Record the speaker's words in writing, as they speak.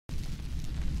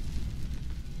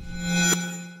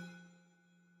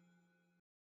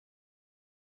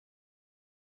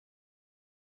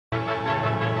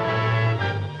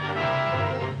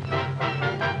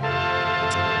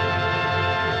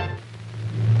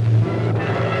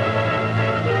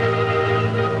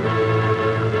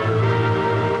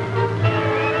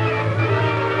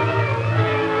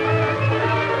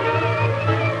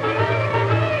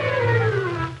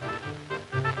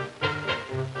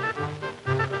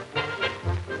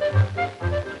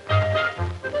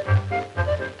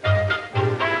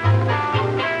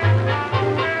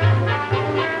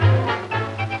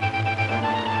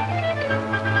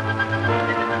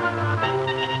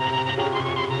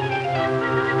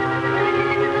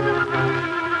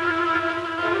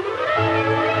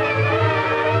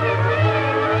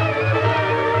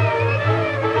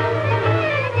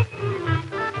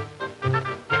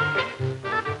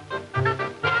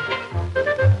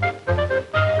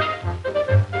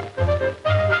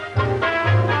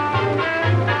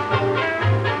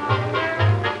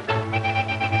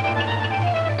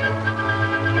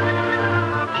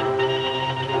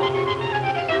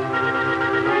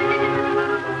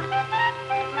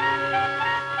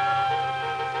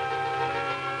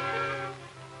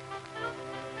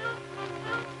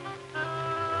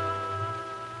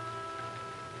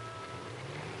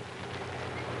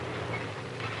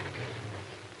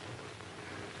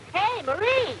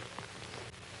Marie!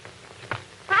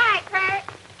 Hi, Kurt.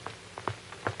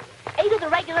 8 of the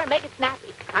regular and make it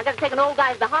snappy. I gotta take an old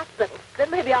guy to the hospital. Then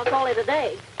maybe I'll call it a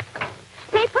day.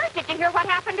 Say, first, did you hear what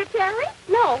happened to Terry?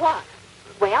 No, what?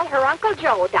 Well, her Uncle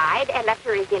Joe died and left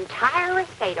her his entire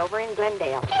estate over in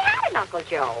Glendale. She had an Uncle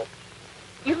Joe.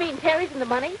 You mean Terry's in the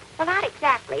money? Well, not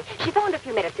exactly. She phoned a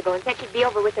few minutes ago and said she'd be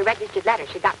over with the registered letter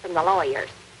she got from the lawyers.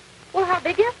 Well, how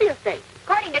big is the estate?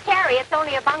 According to Terry, it's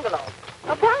only a bungalow.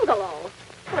 A bungalow?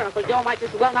 Well, Uncle Joe might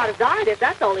just as well not have died if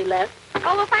that's all he left.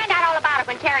 Oh, we'll find out all about it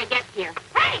when Terry gets here.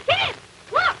 Hey, kids!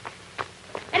 Look!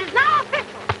 It is now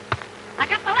official. I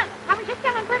got the letter. I was just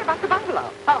telling Bert about the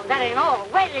bungalow. Oh, that ain't all.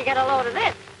 Wait till you get a load of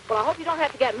this. Well, I hope you don't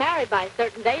have to get married by a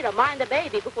certain date or mind the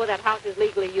baby before that house is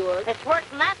legally yours. It's worse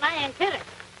than that, and I ain't kidding.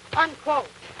 Unquote.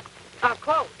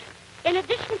 Quote. In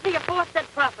addition to the aforesaid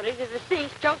property, the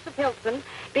deceased, Joseph Hilton,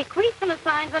 bequeaths and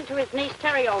assigns unto his niece,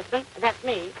 Terry Olson, that's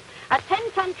me, a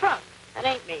 10-ton truck, that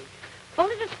ain't me,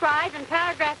 fully described in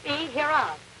paragraph E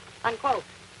hereof. Unquote.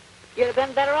 You'd have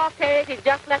been better off, Terry, if he'd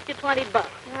just left you $20.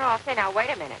 Oh, say, now, wait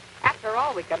a minute. After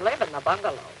all, we could live in the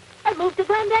bungalow. And move to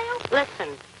Glendale?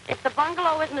 Listen, if the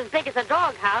bungalow isn't as big as a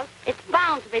doghouse, it's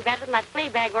bound to be better than that flea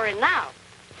bag we're in now.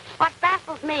 What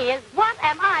baffles me is, what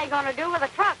am I going to do with a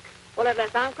truck? Well, if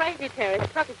that sounds crazy, Terry, the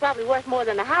truck is probably worth more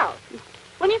than the house.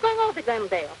 When are you going over to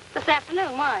Glendale? This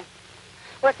afternoon, why?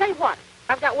 Well, I'll tell you what.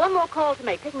 I've got one more call to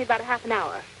make. Take me about a half an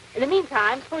hour. In the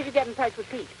meantime, suppose you get in touch with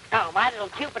Pete. Oh, my little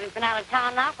Cupid has been out of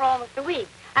town now for almost a week.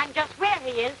 And just where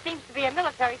he is seems to be a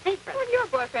military secret. Well, your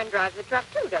boyfriend drives the truck,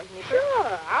 too, doesn't he?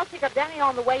 Sure. I'll pick up Danny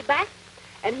on the way back,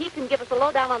 and he can give us a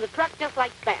lowdown on the truck just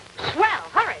like that. Swell.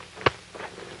 Hurry.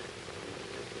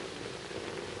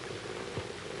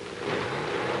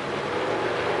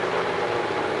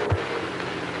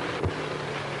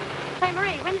 Say,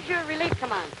 Marie, when does your relief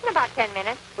come on? In about 10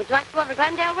 minutes. Would you like to go over to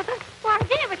Glendale with us? Well,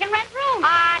 Dear, we can rent rooms.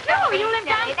 don't No, you be live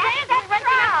silly. downstairs. That's the We're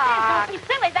renting upstairs. Don't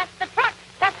be silly. That's the truck.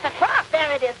 That's the truck.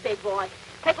 There it is, big boy.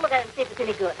 Take a look at it and see if it's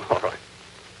any good. All right.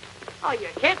 Oh,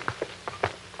 you're kidding.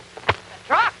 The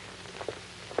truck.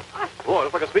 Boy,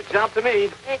 looks like a sweet job to me.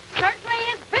 It certainly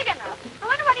is big enough. I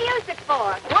wonder what he used it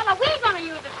for. What are we going to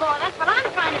use it for? That's what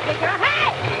I'm trying to figure out.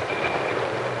 Hey!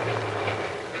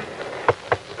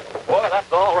 Boy,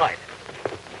 that's all right.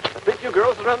 I think you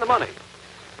girls are on the money.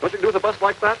 What you do with a bus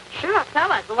like that? Sure,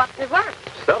 tell us. What's it worth?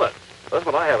 Sell it. That's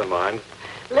what I have in mind.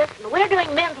 Listen, we're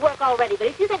doing men's work already, but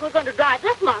if you think we're going to drive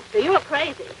this monster, you're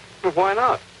crazy. Well, why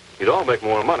not? You'd all make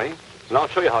more money, and I'll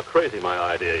show you how crazy my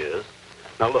idea is.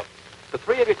 Now, look, the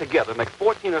three of you together make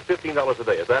 $14 or $15 a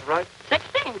day. Is that right?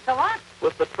 16, so what?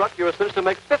 With the truck, you're essentially to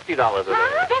make $50 a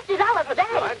day. $50 a day?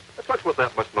 Right. The truck's worth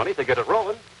that much money to get it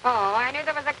rolling. Oh, I knew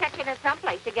there was a catch in it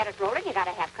someplace. To get it rolling, you got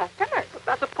to have customers. But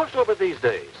that's a pushover these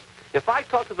days. If I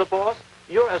talk to the boss,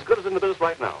 you're as good as in the business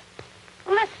right now.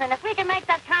 Listen, if we can make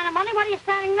that kind of money, what are you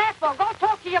standing there for? Go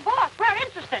talk to your boss. We're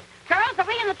interested. Girls, are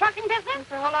we in the trucking business?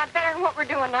 It's a whole lot better than what we're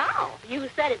doing now. You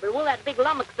said it, but will that big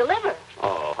lummox deliver?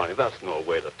 Oh, honey, that's no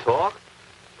way to talk.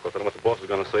 Of course, I don't know what the boss is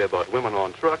going to say about women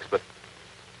on trucks, but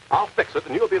I'll fix it,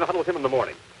 and you'll be in a huddle with him in the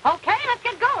morning. Okay, let's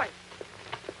get going.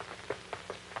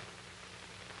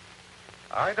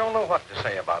 I don't know what to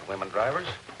say about women drivers.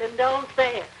 Then don't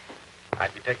say it.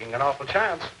 I'd be taking an awful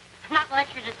chance. Not unless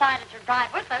you decided to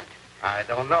drive with us. I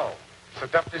don't know. It's a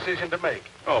tough decision to make.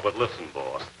 Oh, but listen,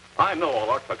 boss. I know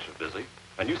all our trucks are busy,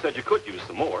 and you said you could use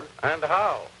some more. And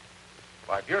how?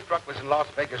 Why, if your truck was in Las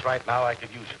Vegas right now, I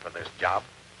could use it for this job.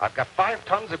 I've got 5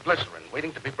 tons of glycerin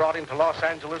waiting to be brought into Los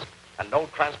Angeles and no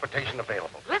transportation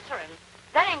available. Glycerin?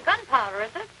 That ain't gunpowder,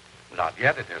 is it? Not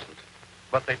yet, it isn't.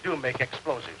 But they do make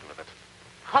explosives with it.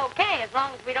 Okay, as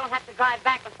long as we don't have to drive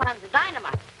back with tons of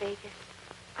dynamite. Vegas.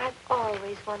 I've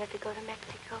always wanted to go to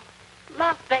Mexico.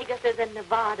 Las Vegas is in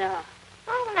Nevada.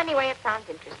 Oh, well, anyway, it sounds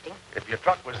interesting. If your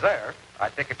truck was there,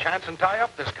 I'd take a chance and tie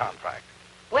up this contract.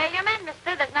 Where you men,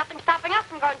 mister? There's nothing stopping us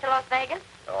from going to Las Vegas.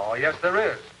 Oh, yes, there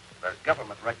is. There's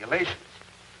government regulations.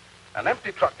 An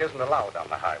empty truck isn't allowed on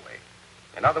the highway.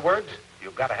 In other words,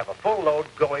 you've got to have a full load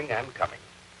going and coming.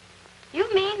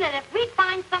 You mean that if we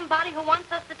find somebody who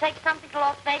wants us to take something to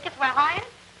Las Vegas, we're hired?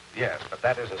 Yes, but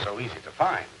that isn't so easy to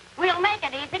find. We'll make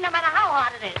it easy no matter how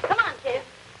hard it is. Come on, Tiff.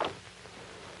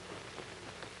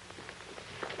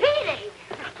 Petey!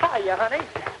 Hiya, honey.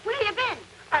 Where you been?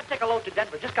 I took a load to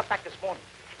Denver. Just got back this morning.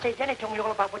 Say, Jenny told me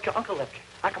all about what your uncle left you.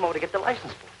 I come over to get the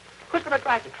license for. Who's going to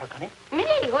drive the truck, honey? Me.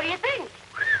 Who do you think?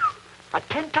 A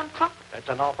 10-ton truck? That's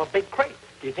an awful big crate.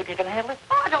 Do you think you can handle it?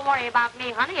 Oh, don't worry about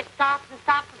me, honey. It starts and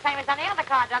stops the same as any other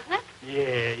car, doesn't it?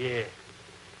 Yeah.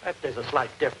 That there's a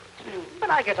slight difference. But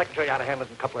I guess I can show you how to handle it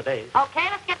in a couple of days. Okay,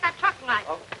 let's get that trucking license.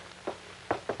 Oh.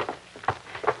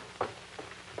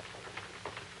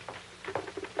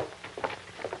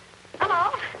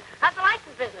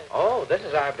 this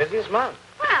is our busiest month.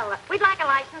 Well, we'd like a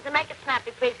license and make it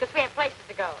snappy, please, because we have places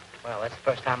to go. Well, that's the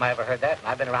first time I ever heard that, and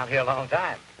I've been around here a long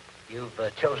time. You've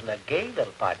chosen a gay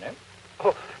little partner.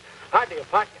 Oh, hardly a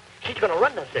partner. She's going to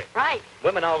run this thing. Right.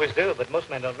 Women always do, but most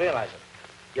men don't realize it.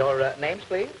 Your names,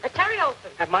 please? Terry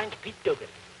Olson. And mine's Pete Dugan.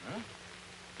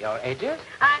 Your ages?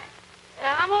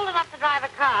 I'm old enough to drive a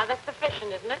car. That's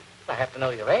sufficient, isn't it? I have to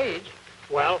know your age.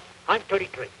 Well, I'm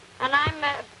 33. And I'm,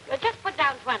 just put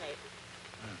down 20.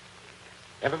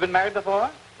 Ever been married before?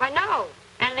 Why, no.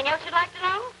 Anything else you'd like to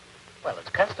know? Well, it's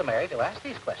customary to ask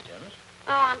these questions.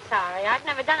 Oh, I'm sorry. I've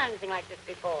never done anything like this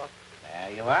before.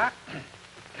 There you are.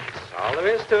 That's all there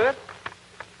is to it.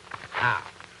 Now,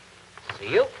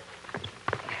 see you.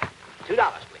 $2,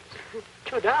 please.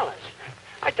 $2?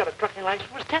 I thought a trucking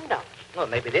license was $10. Well,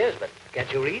 maybe it is, but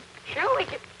can't you read? Sure, we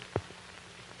could...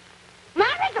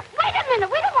 Marriage? Wait a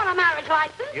minute. We don't want a marriage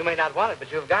license. You may not want it,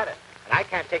 but you've got it. And I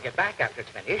can't take it back after it's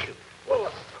been issued.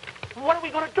 Well, what are we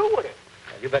going to do with it?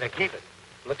 Well, you better keep it.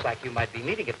 Looks like you might be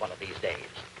needing it one of these days.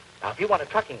 Now, if you want a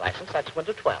trucking license, that's 1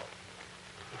 to 12.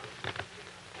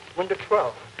 1 to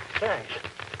 12. Thanks.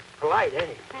 Polite, eh?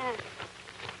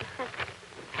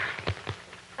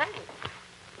 Thanks.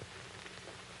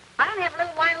 I only have a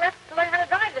little while left to learn how to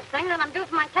drive this thing, and then I'm due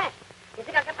for my test. You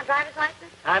think I'll get my driver's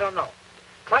license? I don't know.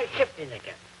 Try shifting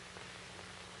again.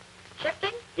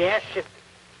 Shifting? Yeah, shifting.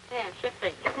 Yeah,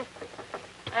 shifting.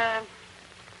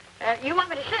 You want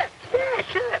me to shift? Yeah,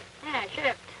 shift. Yeah,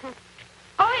 shift.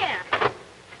 Oh, yeah.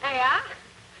 There you are.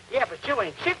 Yeah, but you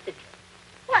ain't shifted yet.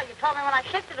 Well, you told me when I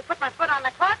shifted to put my foot on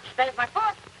the clutch. There's my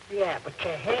foot. Yeah, but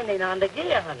your hand ain't on the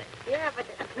gear, honey. Yeah, but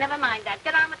never mind that.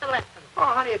 Get on with the lesson. Oh,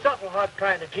 honey, it's awful hard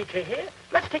trying to teach you here.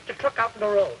 Let's take the truck out on the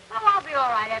road. Oh, I'll be all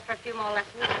right after a few more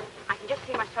lessons. I can just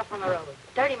see myself on the road.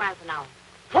 30 miles an hour.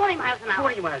 40 miles an hour.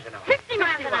 40 miles an hour. 50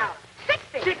 miles an hour.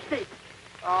 60. 60.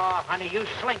 Oh, honey, you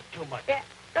slink too much. Yeah,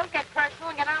 don't get personal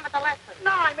and get on with the lesson.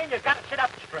 No, I mean, you've got to sit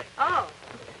up straight. Oh.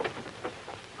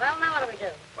 Well, now what do we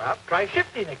do? Well, try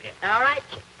shifting again. All right.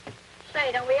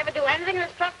 Say, don't we ever do anything in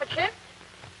this truck but shift?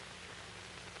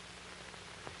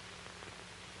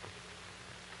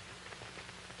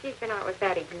 She's been out with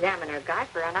that examiner guy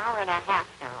for an hour and a half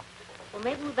now. Well,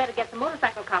 maybe we better get the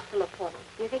motorcycle cops to look for them.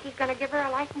 Do you think he's going to give her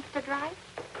a license to drive?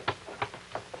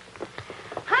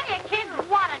 Hiya, kids.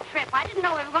 What a trip. I didn't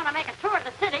know we were going to make a tour of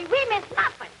the city. We missed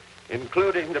nothing.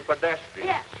 Including the pedestrians.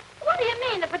 Yes. What do you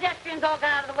mean the pedestrians all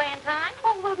got out of the way in time?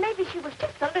 Oh, well, maybe she was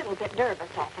just a little bit nervous,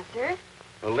 officer.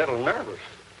 A little nervous.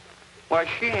 Why,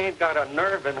 she ain't got a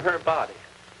nerve in her body.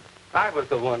 I was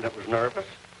the one that was nervous.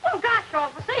 Oh, gosh,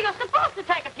 officer, you're supposed to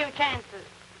take a few chances.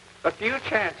 A few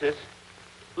chances.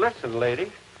 Listen,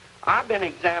 lady, I've been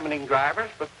examining drivers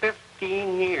for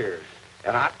 15 years,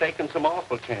 and I've taken some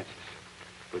awful chances.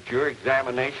 But your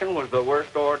examination was the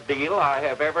worst ordeal I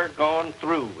have ever gone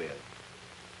through with.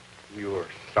 You're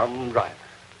some driver.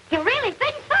 You really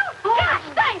think so? Oh. Gosh,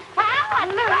 thanks, pal.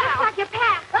 Looks like you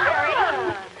passed,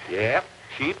 Terry. Yep,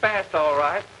 she passed all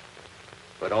right,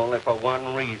 but only for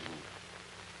one reason.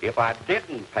 If I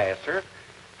didn't pass her,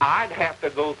 I'd have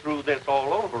to go through this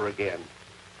all over again.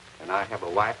 And I have a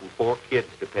wife and 4 kids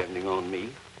depending on me.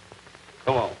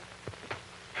 Come on.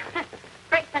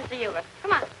 Great sense of humor.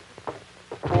 Come on.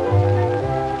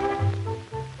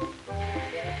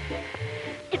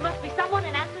 It must be someone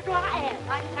in answer to our ad.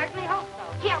 I certainly hope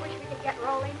so. Gee, I wish we could get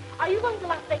rolling. Are you going to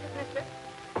Las Vegas, mister?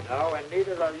 No, and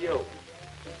neither are you.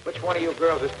 Which one of you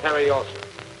girls is Terry Olson?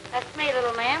 That's me,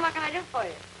 little man. What can I do for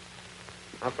you?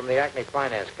 I'm from the Acme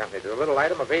Finance Company. There's a little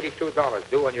item of $82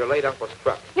 due on your late uncle's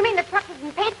truck. You mean the truck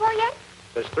isn't paid for yet?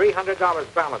 There's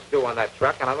 $300 balance due on that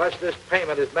truck, and unless this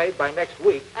payment is made by next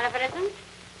week, And if it isn't?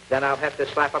 then I'll have to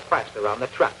slap a plaster on the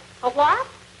truck. A what?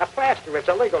 A plaster, it's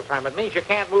a legal term. It means you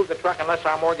can't move the truck unless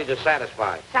our mortgage is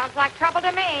satisfied. Sounds like trouble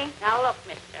to me. Now, look,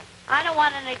 mister. I don't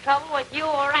want any trouble with you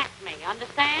or Acme,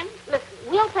 understand? Listen,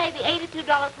 we'll pay the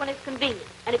 $82 when it's convenient.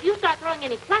 And if you start throwing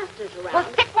any plasters around...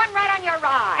 Well, stick one right on your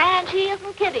ride. And she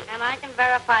isn't kidding. And I can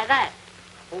verify that.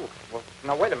 Oh, well,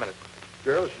 now, wait a minute.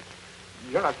 Girls,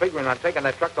 you're not figuring on taking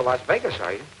that truck to Las Vegas,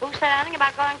 are you? Who said anything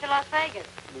about going to Las Vegas?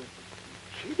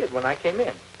 She did when I came in.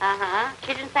 Uh-huh.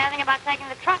 She didn't say anything about taking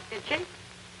the truck, did she?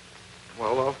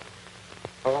 Well,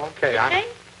 okay. Did she?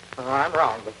 I'm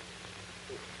wrong, but...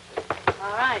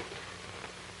 All right.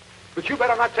 But you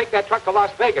better not take that truck to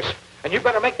Las Vegas. And you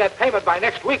better make that payment by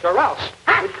next week or else.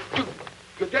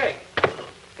 Good day.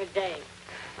 Good day.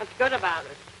 What's good about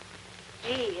it?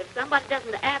 Gee, if somebody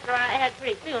doesn't answer our ad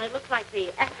pretty soon, it looks like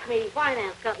the Acme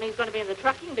Finance Company is going to be in the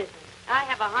trucking business. I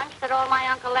have a hunch that all my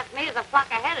uncle left me is a flock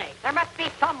of headaches. There must be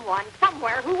someone,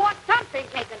 somewhere, who wants something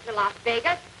taken to Las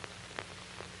Vegas.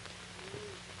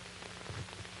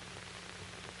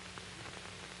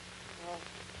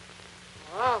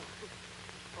 Oh,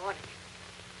 40,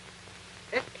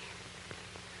 50,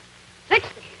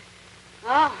 60.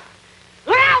 Oh,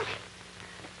 look out!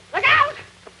 Look out!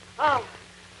 Oh,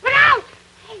 look out!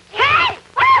 Hey!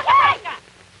 What is your breaker?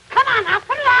 Come on now,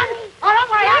 put it on. Oh, don't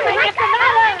worry, I'll make it.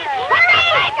 Put the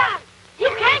brake on! You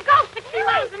can't go 60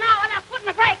 miles an hour without putting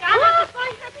the brake on. Put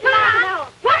it on!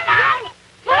 Put it on!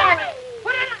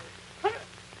 Put it on! Put it...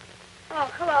 Oh,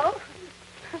 hello.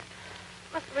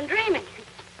 Must have been dreaming.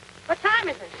 What time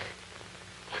is it?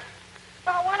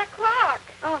 About 1 o'clock.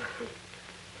 Oh.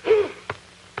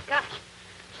 Gosh.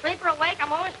 Sleep or awake,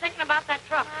 I'm always thinking about that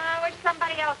truck. I wish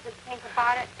somebody else would think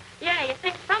about it. Yeah, you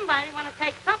think somebody want to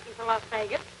take something to Las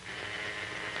Vegas.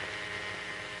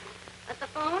 That's the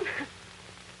phone?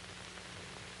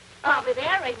 Probably the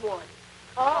air raid ward.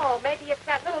 Oh, maybe it's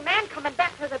that little man coming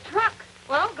back for the truck.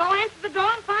 Well, go answer the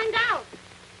door and find out.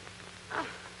 Oh.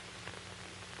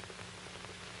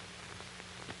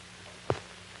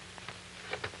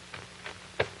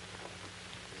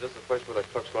 Is this the place where the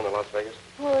truck's going to Las Vegas?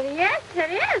 Well, yes,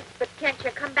 it is. But can't you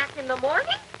come back in the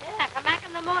morning? Yeah, come back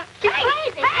in the morning. Hey,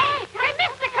 Crazy. Hey,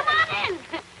 mister, come on in.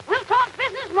 We'll talk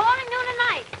business morning, noon, and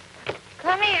night.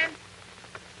 Come in.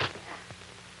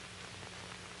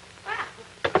 Well,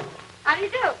 how do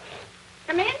you do?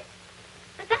 Come in.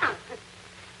 Sit down.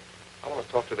 I want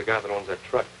to talk to the guy that owns that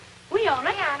truck. We own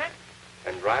it. We own it.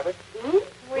 And drive it? Hmm?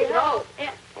 We hope.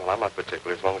 Yeah. Well, I'm not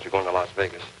particular as long as you're going to Las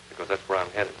Vegas, because that's where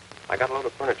I'm headed. I got a load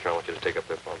of furniture I want you to take up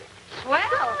there for me.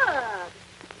 Swell.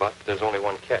 But there's only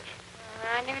one catch.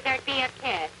 I knew there'd be a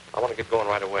catch. I want to get going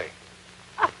right away.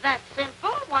 Oh, that's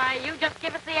simple. Why, you just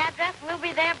give us the address, and we'll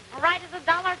be there bright as a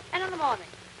dollar at 10 in the morning.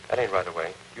 That ain't right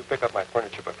away. You pick up my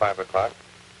furniture by 5 o'clock,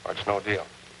 or it's no deal.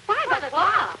 5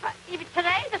 o'clock? Even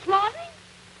today, this morning?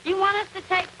 You want us to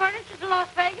take furniture to Las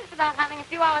Vegas without having a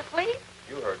few hours sleep?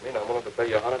 You heard me, and I'm willing to pay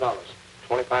you $100.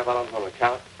 $25 on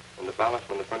account, and the balance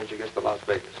when the furniture gets to Las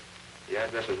Vegas. The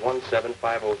address is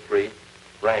 17503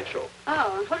 Rancho.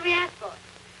 Oh, and what do we ask for?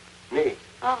 Me,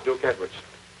 Oh. Duke Edwards.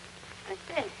 I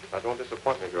see. Now, don't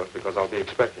disappoint me, girls, because I'll be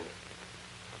expecting you.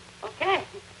 Okay.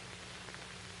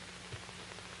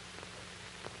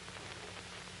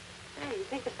 Hey, you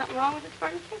think there's something wrong with this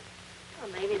furniture?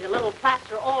 Well, maybe the little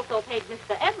plaster also paid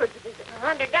Mr. Edwards a visit.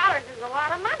 $100 is a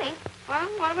lot of money. Well,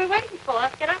 what are we waiting for?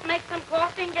 Let's get up, make some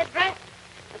coffee, and get dressed.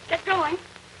 Let's get going.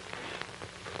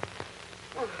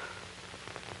 Oh.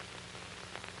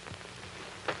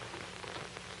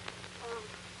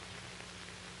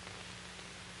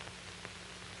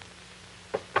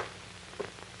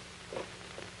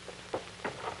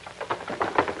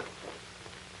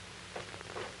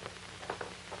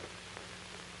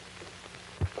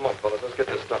 Come on, fellas, let's get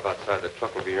this stuff outside. The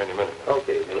truck will be here any minute.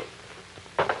 Okay, Billy.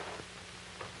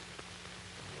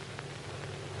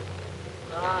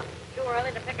 Too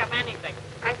early to pick up anything.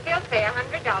 I still say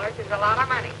 $100 is a lot of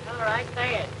money. All right,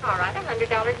 say it. All right, $100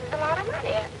 is a lot of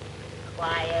money.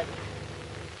 Quiet.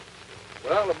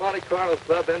 Well, the Monte Carlo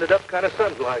Club ended up kind of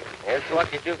sun's-like. Here's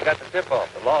lucky Duke got the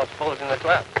tip-off. The law's full in the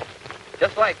club.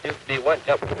 Just like Duke D. went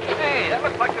jumping. Hey, that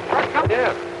looks like the truck coming.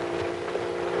 Yeah.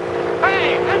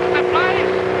 Hey, that's the place.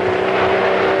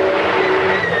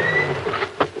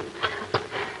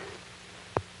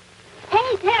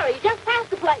 Hey, Terry, you just passed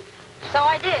the place. So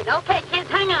I did. Okay, kids,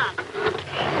 hang on.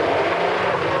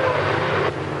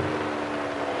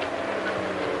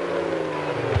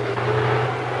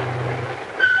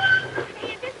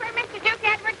 Hey, is this where Mr. Duke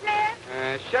Edwards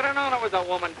lives? Should have known it was a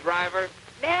woman driver.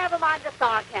 Never mind the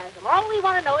sarcasm. All we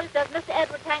want to know is, does Mr.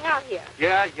 Edwards hang out here?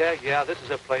 Yeah. This is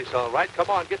a place, all right. Come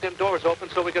on, get them doors open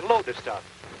so we can load this stuff.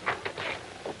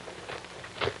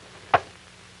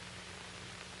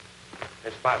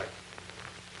 Hey, Spider.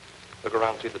 Look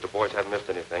around and see that the boys haven't missed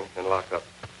anything, and lock up.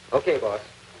 Okay, boss.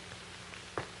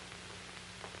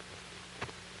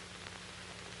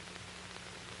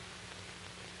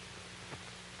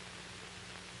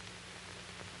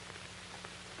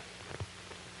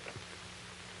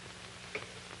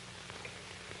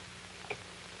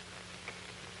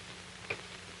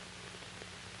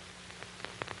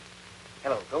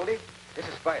 Hello, Goldie. This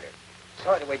is Spider.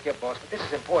 Sorry to wake you up, boss, but this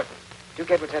is important. Duke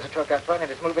Edwards has a truck out front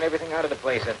and is moving everything out of the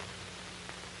place, and...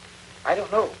 I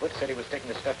don't know. Butch said he was taking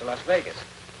the stuff to Las Vegas.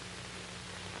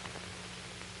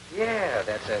 Yeah,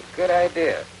 that's a good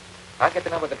idea. I'll get the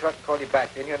number of the truck and call you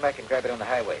back. Then you and Mike can grab it on the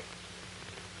highway.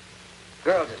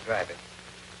 Girls is driving.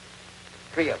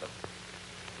 3 of them.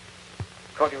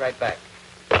 Call you right back.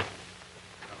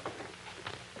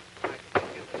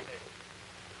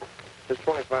 Here's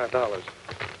 $25.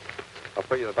 I'll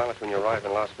pay you the balance when you arrive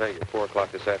in Las Vegas, 4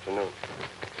 o'clock this afternoon.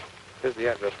 Here's the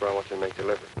address where I want you to make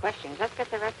delivery. Questions. Let's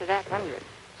get the rest of that 100.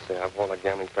 Say, I've hauled that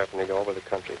gambling paraphernalia all over the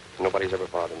country. Nobody's ever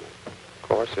bothered me. Of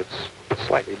course, it's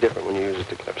slightly different when you use it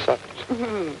to collect suckers.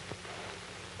 Mm-hmm.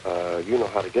 You know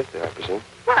how to get there, I presume.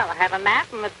 Well, I have a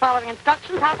map, and with following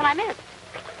instructions, how can I miss?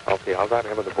 Okay, I'll drive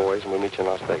ahead with the boys, and we'll meet you in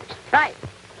Las Vegas. Right.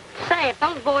 Say, if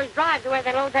those boys drive the way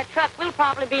they load that truck, we'll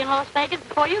probably be in Las Vegas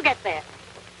before you get there.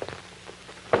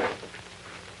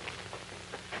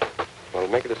 Well,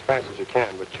 make it as fast as you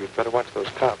can, but you'd better watch those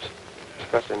cops,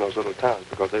 especially in those little towns,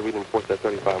 because they really enforce that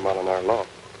 35-mile-an-hour law.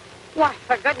 Why,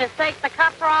 for goodness sakes, the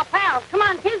cops are our pals. Come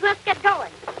on, kids, let's get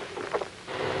going.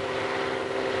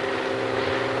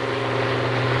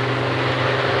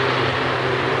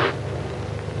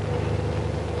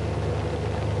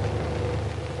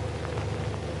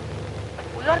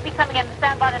 We ought to be coming in to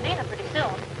San Bernardino pretty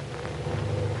soon.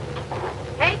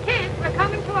 Hey, kids, we're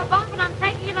coming to a bump, and I'm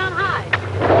taking it on high.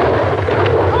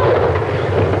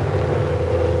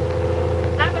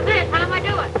 That was it. How am I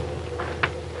doing?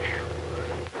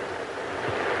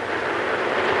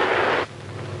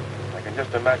 I can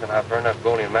just imagine how burned up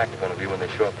Goldie and Mac are going to be when they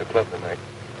show up at the club tonight.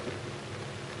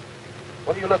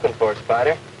 What are you looking for,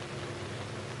 Spider?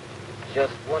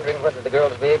 Just wondering whether the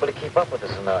girls will be able to keep up with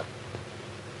us or not.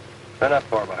 They're not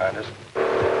far behind us.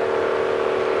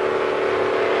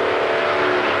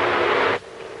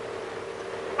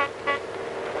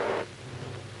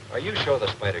 Are you sure the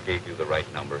Spider gave you the right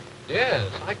number?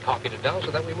 Yes, I copied it down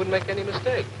so that we wouldn't make any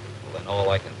mistake. Well, then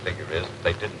all I can figure is that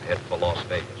they didn't head for Las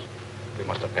Vegas. We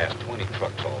must have passed 20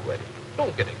 trucks already.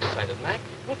 Don't get excited, Mac.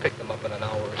 We'll pick them up in an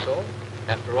hour or so.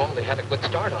 After all, they had a good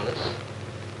start on us.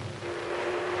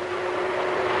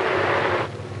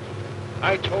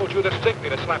 I told you to stick me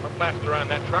to slap a plaster on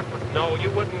that truck, but no,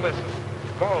 you wouldn't listen.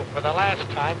 Go, for the last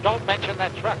time, don't mention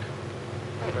that truck.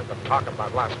 I heard them talk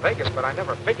about Las Vegas, but I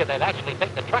never figured they'd actually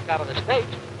take the truck out of the States.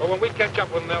 But when we catch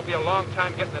up with them, there'll be a long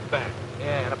time getting it back.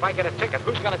 Yeah, and if I get a ticket,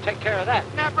 who's going to take care of that?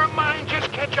 Never mind,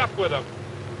 just catch up with them.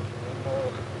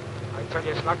 Oh, I tell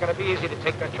you, it's not going to be easy to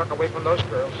take that truck away from those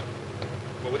girls.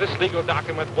 But with this legal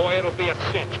document, boy, it'll be a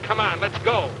cinch. Come on, let's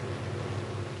go.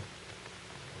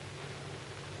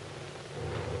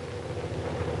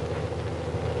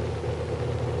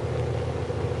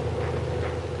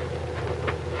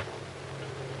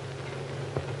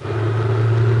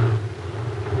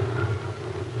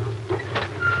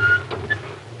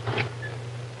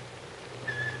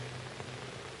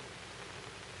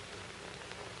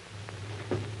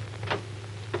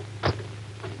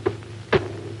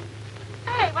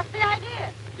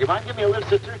 You mind giving me a lift,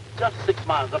 sister? Just 6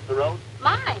 miles up the road.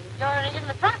 Mine? You're in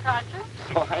the truck, aren't you?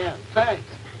 So I am. Thanks.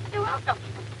 You're welcome.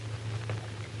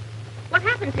 What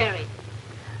happened, Terry?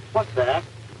 What's that?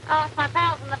 Oh, it's my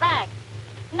pals in the back.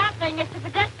 Nothing. It's a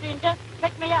pedestrian just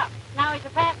picked me up. Now he's a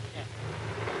passenger.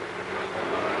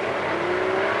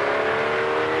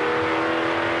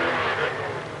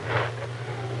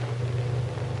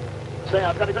 Say,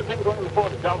 I've got a good thing going before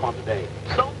the Delmont today.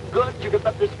 So good you can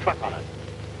bet this truck on it.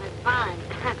 That's fine.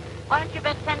 Why don't you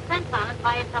bet 10 cents on it,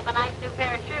 buy yourself a nice new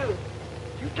pair of shoes?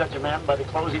 You judge a man by the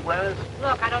clothes he wears?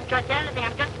 Look, I don't judge anything.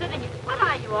 I'm just sitting here. What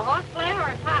are you, a horse player or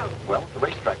a tout? Well, at the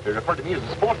racetrack, they refer to me as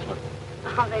a sportsman.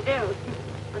 Oh, they do.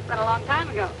 That's been a long time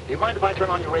ago. Do you mind if I turn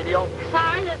on your radio?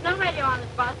 Sorry, there's no radio on this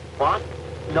bus. What?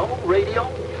 No radio?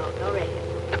 No, no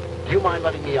radio. Do you mind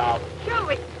letting me out? Sure,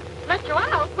 we let you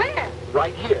out. Where?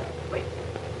 Right here.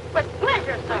 With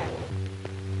pleasure, sir.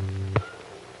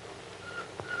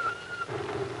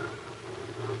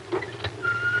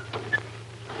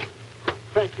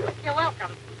 Thank you. You're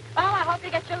welcome. Well, I hope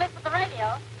you get your lift with the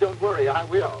radio. Don't worry, I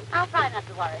will. I'll try not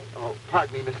to worry. Oh,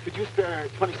 pardon me, miss. Could you spare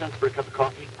 20 cents for a cup of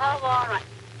coffee? Oh, all right.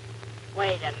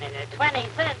 Wait a minute. 20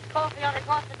 cents. Coffee only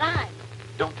costs a dime.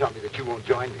 Don't tell me that you won't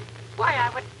join me. Why, I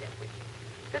would...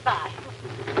 Goodbye.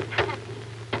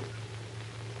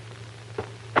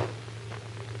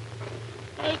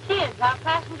 Hey, kids, our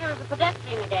passenger is a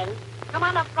pedestrian again. Come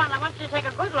on up front. I want you to take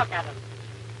a good look at him.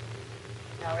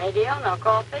 No radio, no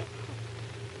coffee.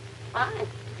 Fine.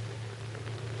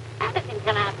 Anything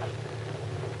can happen.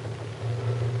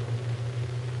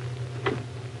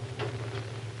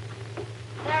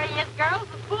 There he is, girls,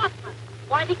 the sportsman.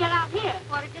 Why did he get out here?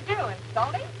 What did you do,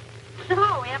 install him?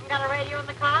 No, we haven't got a radio in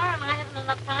the car, and I haven't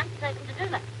enough time to take him to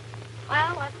dinner.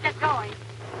 Well, let's get going.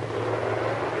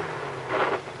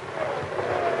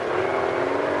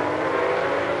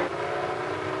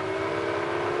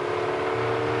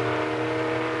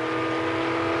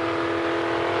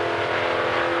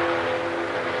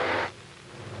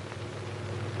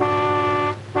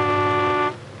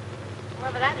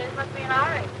 Whoever that is must be in a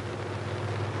hurry.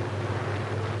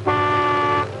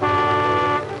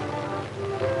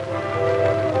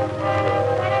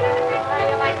 How do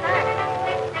you like that?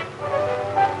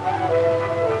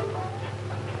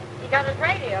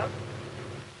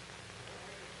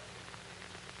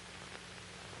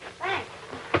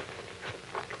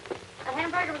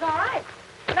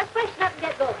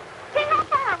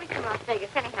 Vegas,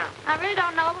 anyhow? I really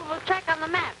don't know, but we'll check on the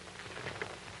map.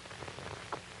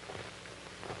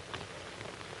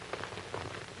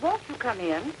 Won't you come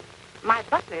in? My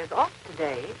butler is off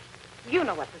today. You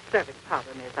know what the service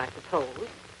problem is, I suppose.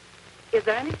 Is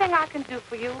there anything I can do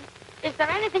for you? Is there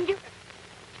anything you...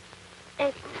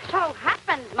 It so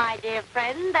happens, my dear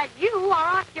friend, that you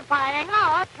are occupying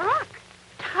our truck.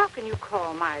 How can you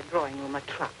call my drawing room a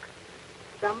truck?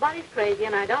 Somebody's crazy,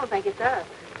 and I don't think it's us.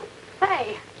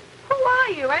 Say, who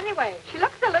are you, anyway? She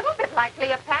looks a little bit like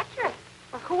Cleopatra.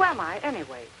 Well, who am I,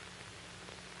 anyway?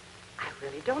 I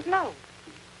really don't know.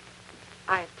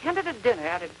 I attended a dinner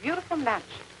at a beautiful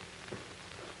mansion.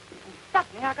 And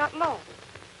suddenly I got lost.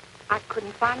 I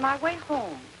couldn't find my way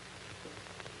home.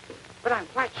 But I'm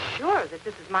quite sure that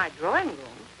this is my drawing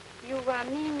room. You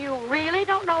mean you really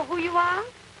don't know who you are?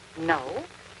 No.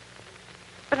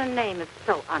 But a name is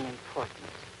so unimportant.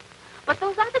 But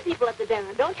those other people at the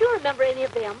dinner, don't you remember any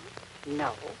of them?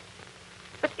 No.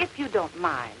 But if you don't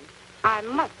mind, I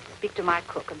must speak to my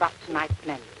cook about tonight's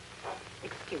menu.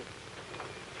 Excuse me.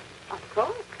 Of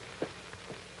course.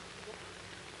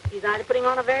 She's either putting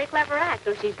on a very clever act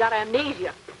or she's got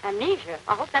amnesia. Amnesia?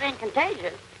 I hope that ain't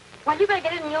contagious. Well, you better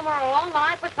get in Ulmer alone while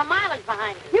I put some mileage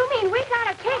behind it. You mean we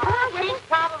gotta take her with She's us?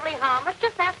 probably harmless.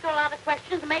 Just ask her a lot of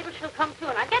questions and maybe she'll come to.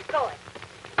 Now get going.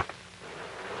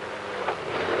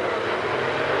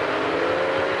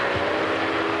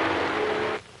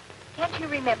 Can't you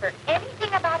remember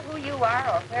anything about who you are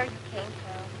or where you came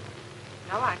from?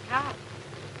 No, I can't.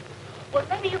 Well,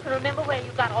 maybe you can remember where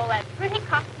you got all that pretty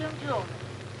costume jewelry.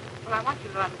 Well, I want you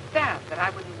to understand that I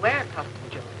wouldn't wear costume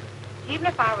jewelry, even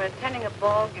if I were attending a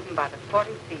ball given by the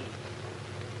 40 Thieves.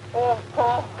 Oh,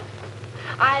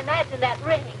 I imagine that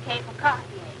ring came from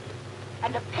Cartier.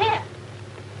 And a pen.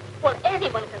 Well,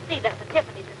 anyone can see that's a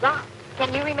Tiffany design.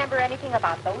 Can you remember anything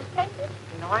about those places?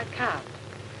 No, I can't.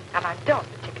 And I don't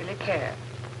particularly care.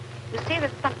 You see,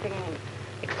 there's something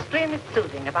extremely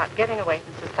soothing about getting away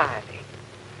from society.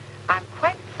 I'm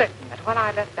quite certain that when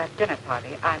I left that dinner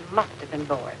party, I must have been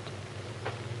bored.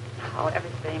 Now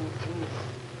everything seems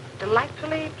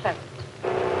delightfully pleasant.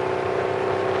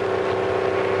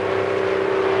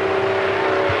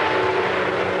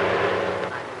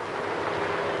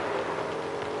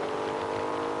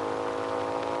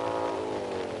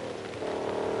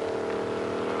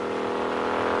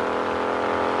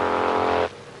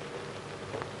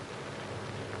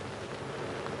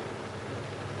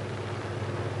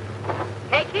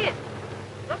 Hey, kid.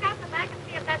 Look out the back and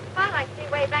see if that spot I see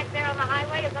way back there on the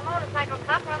highway is a motorcycle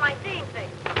cop, or am I seeing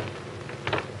things?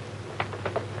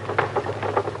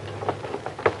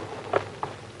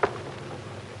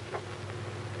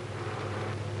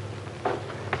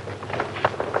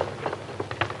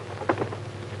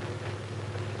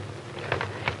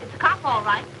 It's a cop, all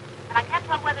right. And I can't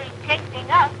tell whether he's chasing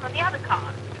us or the other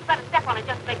car. You better step on it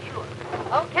just to make sure.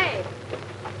 Okay.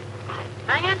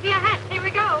 Hang on to your hat. Here we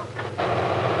go.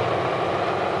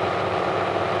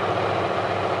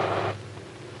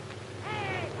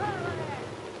 Hey, over there.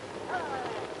 Over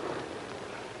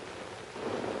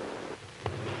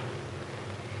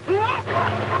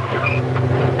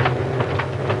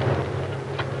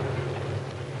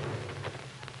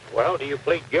Well, do you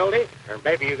plead guilty? Or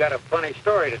maybe you got a funny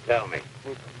story to tell me.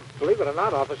 Believe it or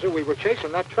not, officer, we were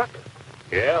chasing that truck.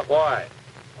 Yeah, why?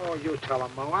 Oh, you tell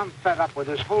him, Mo. I'm fed up with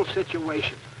this whole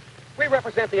situation. We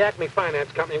represent the Acme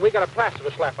Finance Company. We got a plaster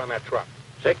to slap on that truck.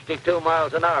 62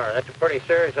 miles an hour. That's a pretty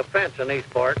serious offense in these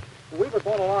parts. We were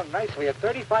going along nicely at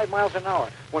 35 miles an hour,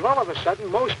 when all of a sudden,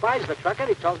 Mo spies the truck and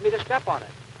he tells me to step on it.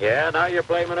 Yeah, now you're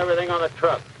blaming everything on the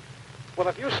truck. Well,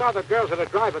 if you saw the girls that are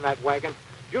driving that wagon,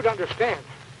 you'd understand.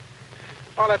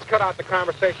 Oh, let's cut out the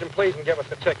conversation, please, and give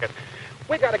us a ticket.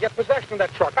 We got to get possession of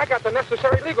that truck. I got the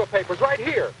necessary legal papers right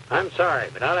here. I'm sorry,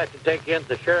 but I'll have to take you into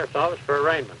the sheriff's office for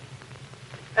arraignment.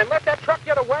 And let that truck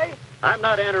get away? I'm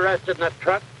not interested in that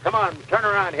truck. Come on, turn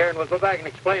around here and we'll go back and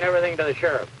explain everything to the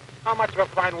sheriff. How much of a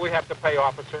fine will we have to pay,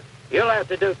 officer? You'll have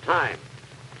to do time.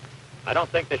 I don't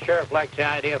think the sheriff likes the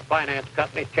idea of finance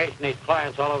companies chasing these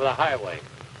clients all over the highway.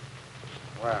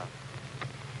 Well,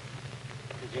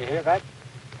 did you hear that?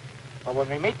 Well, when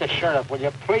we meet the sheriff, will you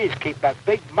please keep that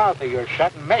big mouth of yours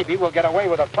shut, and maybe we'll get away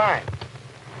with a fine.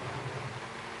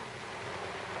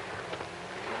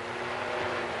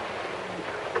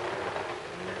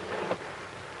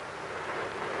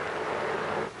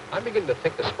 I'm beginning to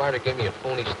think the spider gave me a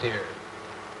phony steer.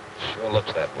 Sure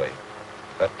looks that way.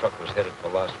 If that truck was headed for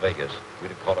Las Vegas, we'd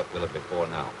have caught up with it before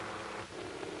now.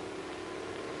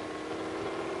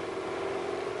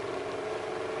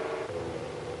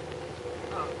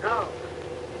 Oh, no.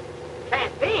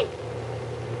 Can't be.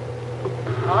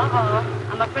 Uh-oh.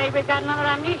 I'm afraid we've got another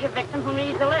amnesia victim who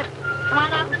needs a lift. Come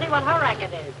on out and see what her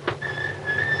racket is.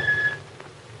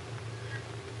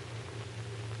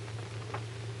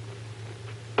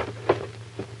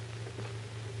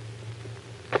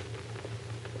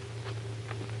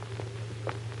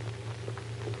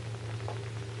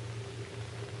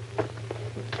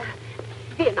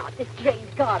 Fear not this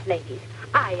strange garb, ladies.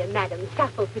 I am Madame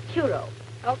Sappho Futuro.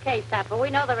 Okay, Sappho, we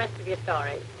know the rest of your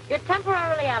story. You're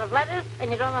temporarily out of letters,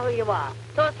 and you don't know who you are.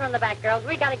 Toss her in the back, girls.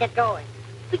 We gotta get going.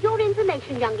 For your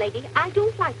information, young lady, I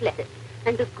don't like letters.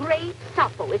 And the great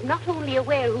Sappho is not only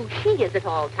aware who she is at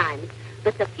all times,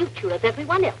 but the future of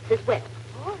everyone else as well.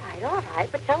 All right.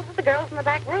 But tell us the girls in the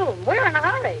back room. We're in a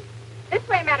hurry. This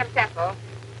way, Madam Sappho.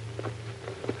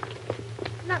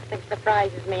 Nothing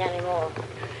surprises me anymore.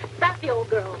 Sappy, old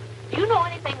girl, do you know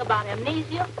anything about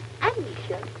amnesia?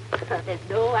 Amnesia? There's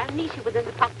no amnesia within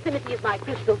the proximity of my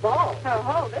crystal ball.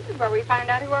 Oh, this is where we find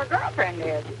out who our girlfriend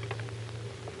is.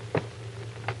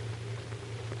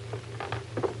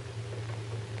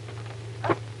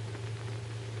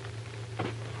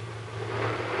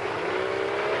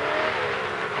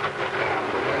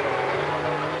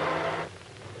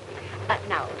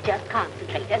 Now, just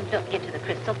concentrate and look into the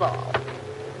crystal ball.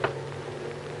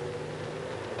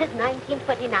 Does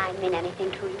 1929 mean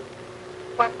anything to you?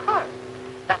 Well, of course.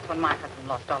 That's when my husband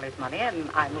lost all his money and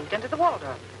I moved into the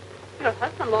Waldorf. Your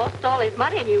husband lost all his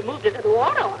money and you moved into the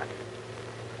Waldorf.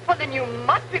 Well, then you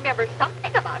must remember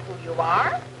something about who you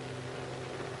are.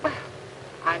 Well,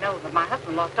 I know that my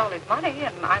husband lost all his money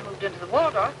and I moved into the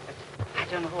Waldorf, but I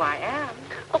don't know who I am.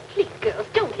 Oh, please, girls,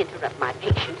 don't interrupt my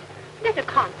patient. Let her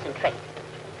concentrate.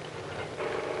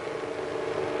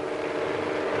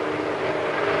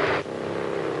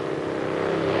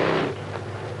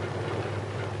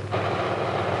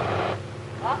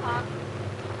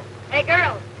 Hey,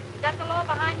 girls, is that the law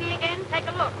behind me again? Take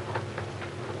a look.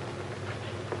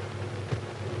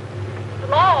 The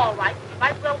law, all right.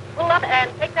 Might as well pull up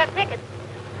and take that ticket.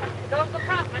 There goes the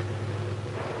profit.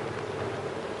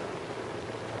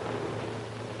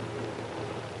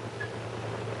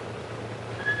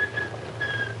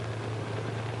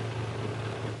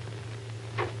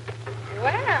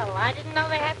 Well, I didn't know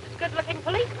they had such good-looking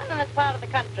policemen in this part of the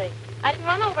country. I didn't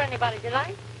run over anybody, did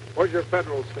I? Where's your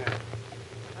federal stamp?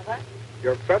 What?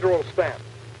 Your federal stamp.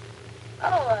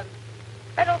 Oh,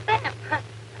 federal stamp.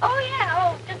 Oh, yeah.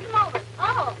 Oh, just a moment.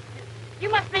 Oh, you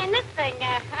must mean this thing.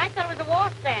 I thought it was a war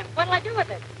stamp. What'll I do with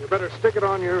it? You better stick it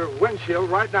on your windshield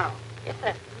right now. Yes,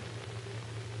 sir.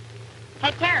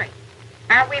 Hey, Terry,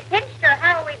 are we pinched or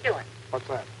how are we doing? What's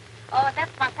that? Oh,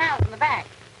 that's my pals in the back.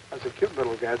 That's a cute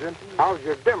little gadget. How's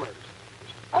your dimmers?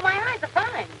 Oh, my eyes are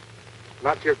fine.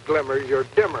 Not your glimmers, your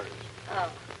dimmers. Oh,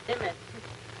 dim it.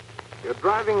 You're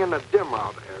driving in a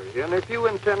dim-out area, and if you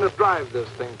intend to drive this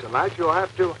thing tonight, you'll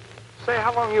have to say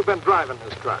how long you've been driving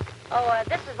this truck. Oh,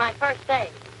 this is my first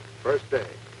day. First day.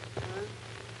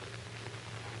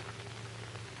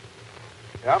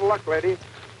 You're out of luck, lady.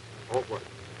 Won't work.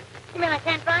 You mean I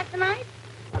can't drive tonight?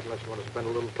 Not unless you want to spend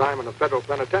a little time in a federal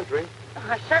penitentiary. Oh,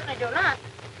 I certainly do not.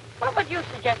 What would you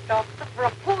suggest, officer, for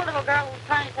a poor little girl who's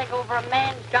trying to take over a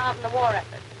man's job in the war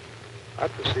effort?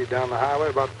 I'd proceed down the highway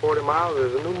about 40 miles.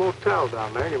 There's a new motel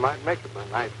down there, and you might make it by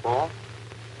nightfall.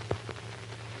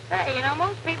 Say, you know,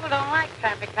 most people don't like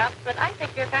traffic cops, but I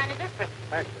think you're kind of different.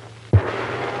 Thank you.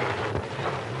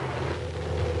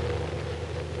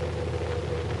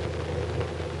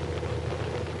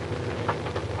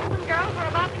 Girls, we're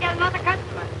about to get another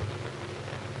customer.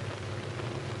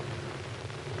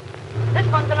 This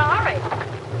one's in a hurry.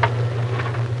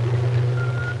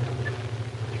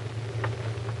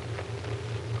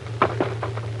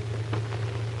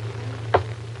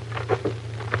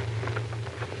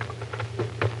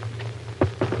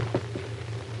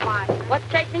 Why, what's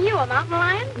chasing you, a mountain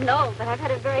lion? No, but I've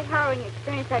had a very harrowing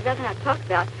experience I'd rather not talk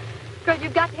about. Girls,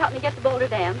 you've got to help me get the Boulder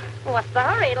Dam. Well, what's the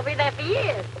hurry? It'll be there for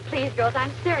years. Please, girls,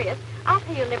 I'm serious. I'll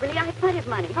pay you liberally. I have plenty of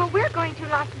money. Oh, we're going to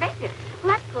Las Vegas.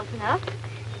 Well, that's close enough.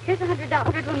 Here's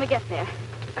 $100 when we get there.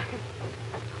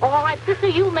 All right, sister,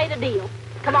 you made a deal.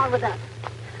 Come on with us.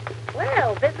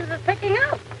 Well, business is picking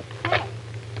up. Hey,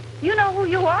 you know who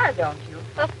you are, don't you?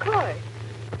 Of course.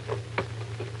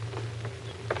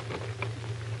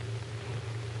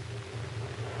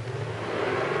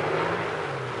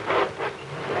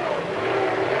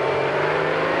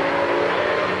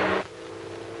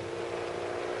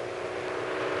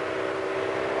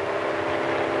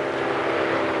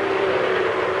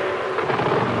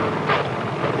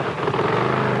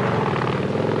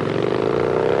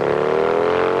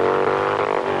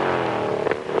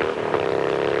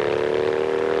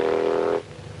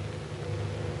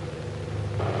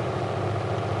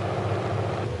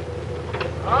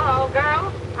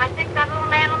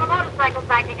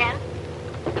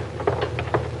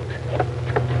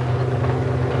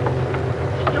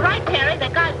 right, Terry. The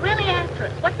guy's really after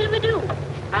us. What can we do?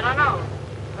 I don't know.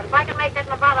 But if I can make that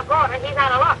Nevada border, he's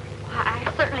out of luck. Well,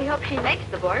 I certainly hope she makes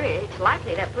the border. It's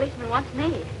likely that policeman wants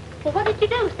me. Well, what did you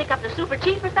do? Stick up the super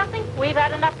chief or something? We've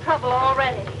had enough trouble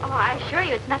already. Oh, I assure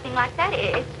you it's nothing like that.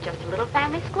 It's just a little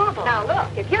family squabble. Now,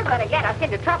 look, if you're going to get us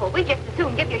into trouble, we just as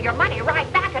soon give you your money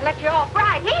right back and let you all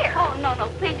fry here. Oh, no,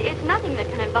 please. It's nothing that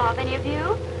can involve any of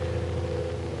you.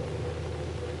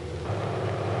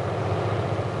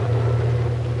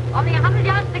 Only 100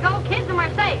 yards to go, kids, and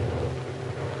we're safe.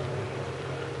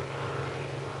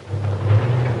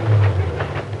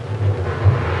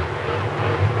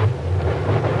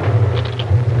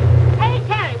 Hey,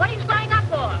 Terry, what are you sliding up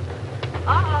for?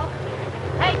 Uh-oh.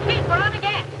 Hey, kids, we're on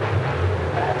again.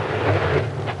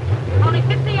 Only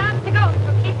 50 yards to go,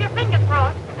 so keep your fingers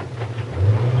crossed.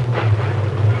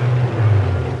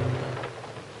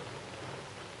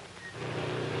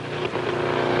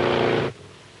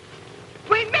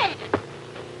 We made it!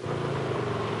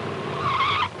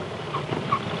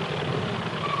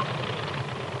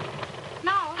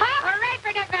 No. Hooray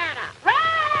for Nevada!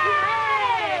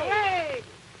 Hooray!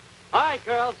 All right,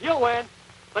 girls, you'll win.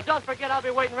 But don't forget I'll be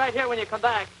waiting right here when you come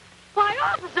back. Why,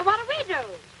 officer, what do we do?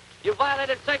 You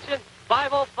violated section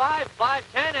 505,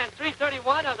 510, and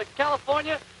 331 of the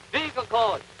California Vehicle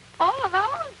Code. All of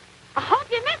those? I hope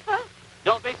you miss us.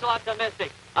 Don't be so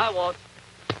optimistic. I won't.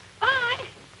 Bye.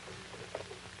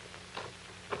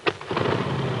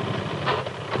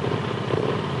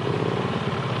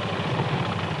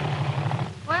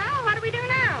 Well, what do we do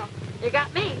now? You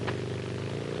got me.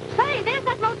 Say, there's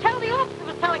that motel the officer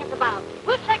was telling us about.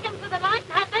 We'll check in through the night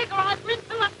and have their garage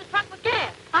fill up the truck with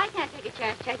gas. I can't take a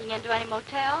chance checking into any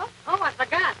motel. Oh, I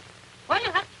forgot. Well,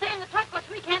 you'll have to stay in the truck because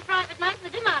we can't drive at night in the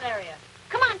dim-out area.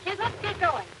 Come on, kids, let's get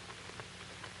going.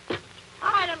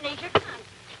 All right, Amnesia, come on.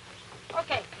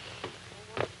 Okay.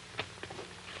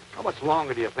 How much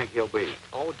longer do you think he'll be?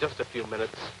 Oh, just a few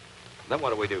minutes. Then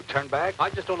what do we do, turn back? I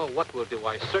just don't know what we'll do.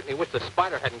 I certainly wish the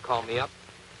spider hadn't called me up.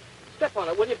 Step on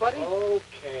it, will you, buddy?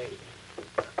 Okay.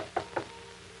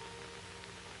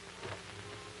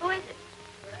 Who is it?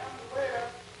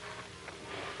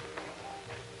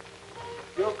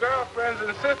 Your girlfriends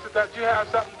insisted that you have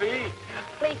something to eat.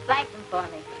 Please thank them for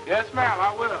me. Yes, ma'am,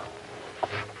 I will.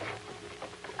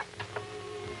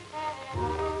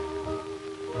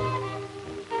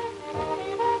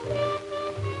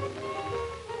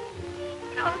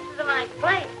 Oh, this is a nice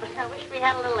place, but I wish we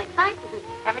had a little excitement.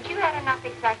 Haven't you had enough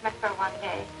excitement for one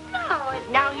day? No,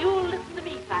 now you listen to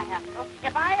me, Pineapple.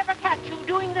 If I ever catch you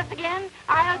doing this again,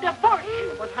 I'll divorce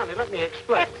you. But, honey, let me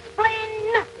explain.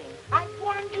 Explain nothing. I've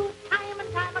warned you time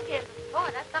and time again. Boy,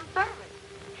 that's some service.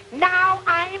 Now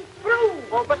I'm through.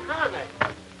 Oh, but, honey.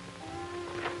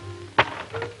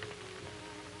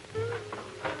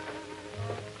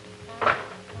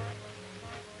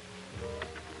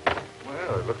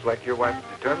 Well, it looks like your wife's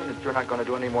determined that you're not going to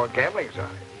do any more gambling, son.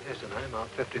 Yes, and I'm out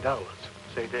 $50.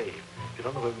 Say, Dave, you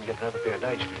don't know if we can get another pair of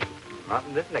dice for you. Not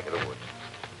in this neck of the woods.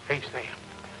 Hey, Sam.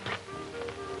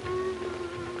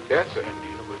 Yes, sir. Do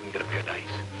you know if we can get a pair of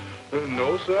dice?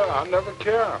 No, sir, I never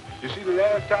care. You see, the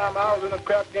last time I was in a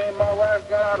crap game, my wife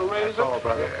got out a razor. That's all,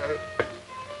 brother.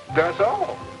 That's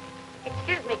all.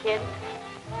 Excuse me, kid.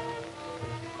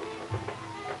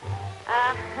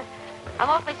 I'm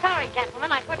awfully sorry,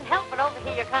 gentlemen. I couldn't help but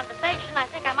overhear your conversation. I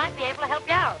think I might be able to help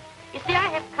you out. You see, I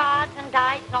have cards and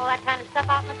dice and all that kind of stuff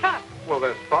out in the truck. Well,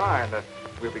 that's fine.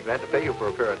 We'll be glad to pay you for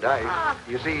a pair of dice. Ah.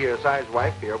 You see, your size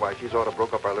wife here, why, she sort of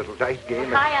broke up our little dice game.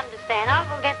 And... I understand. I'll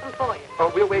go get them for you. Oh,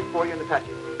 we'll wait for you in the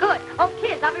patio. Good. Oh,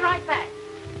 kids, I'll be right back.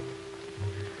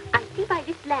 I see by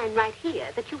this land right here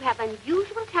that you have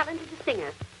unusual talent as a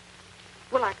singer.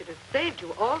 Well, I could have saved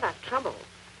you all that trouble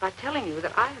by telling you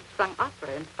that I have sung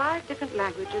opera in 5 different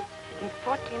languages in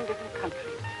 14 different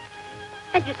countries.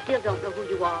 And you still don't know who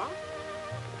you are?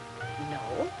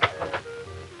 No.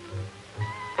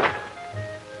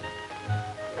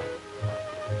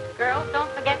 Girls, don't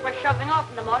forget we're shoving off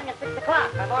in the morning at 6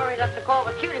 o'clock. I've already left a call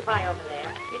with Cutie Pie over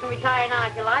there. You can retire now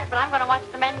if you like, but I'm going to watch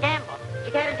the men gamble.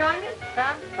 You care to join me?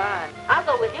 Sounds fine. I'll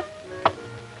go with you.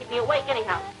 Keep me awake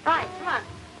anyhow. Right, come on.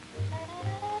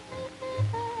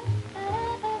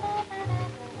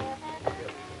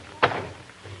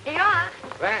 Here you are.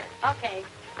 Thanks. Okay.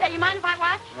 Hey, you mind if I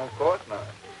watch? Of course not.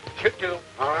 Should do.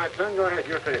 All right, son, go ahead.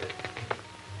 Your favorite.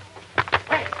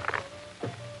 Hey.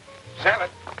 Sell it.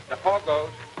 The 4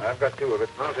 goes. I've got 2 of it.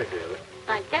 I'll take the other.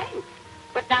 Okay.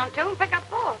 Put down 2 and pick up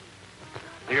 4.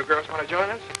 Do you girls want to join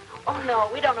us? Oh, no,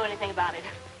 we don't know anything about it.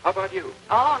 How about you?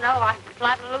 Oh, no, I'm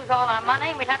liable to lose all our money,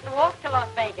 and we'd have to walk to Las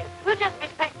Vegas. We'll just be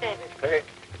spectators. Hey.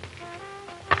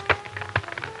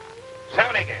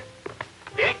 7 again.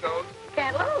 Dick. goes.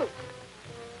 Can't lose.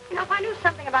 You know, if I knew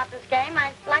something about this game,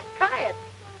 I'd like to try it.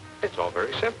 It's all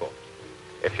very simple.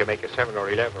 If you make a 7 or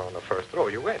 11 on the first throw,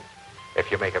 you win. If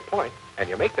you make a point, and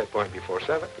you make that point before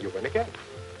 7, you win again.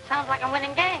 Sounds like a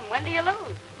winning game. When do you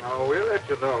lose? Oh, we'll let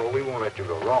you know. We won't let you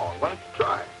go wrong. Why don't you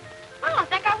try? Well, I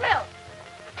think I will.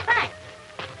 Thanks.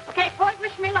 Okay, Floyd,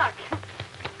 wish me luck.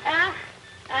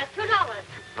 $2.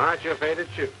 All right, you're faded.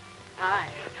 Shoot. All right.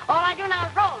 All I do now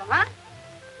is roll them, huh?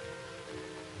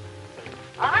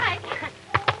 All right.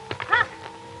 Huh.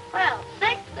 Well,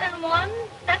 6 and 1,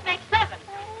 that makes 7.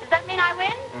 Does that mean I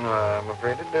win? I'm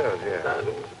afraid it does, yeah.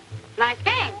 Nice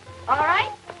game. All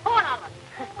right. $4.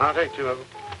 I'll take 2 of them.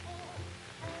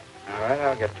 All right,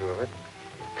 I'll get 2 of it.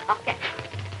 Okay.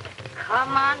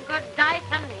 Come on, good dice,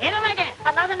 and hit him again.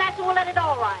 Another match and we'll let it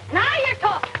all ride. Now you're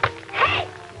talking. Hey!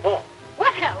 Oh.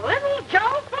 Well, little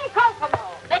Joe from Kokomo.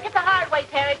 Make it the hard way,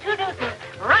 Terry. 2 deuces.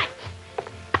 Right.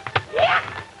 Yeah.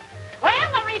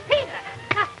 Well, the repeater.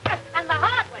 And the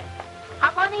hard way.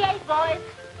 Up on the 8, boys.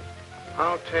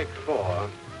 I'll take 4.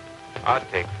 I'll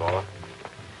take 4.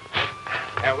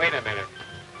 Now, wait a minute.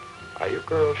 Are you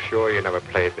girls sure you never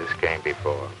played this game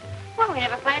before? Well, we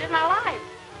never played it in our lives.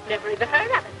 Never even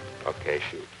heard of it. Okay,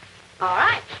 shoot. All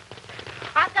right.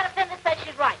 I've got a pen that says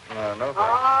she's right. No, thanks.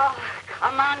 Oh,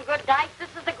 come on, good dice. This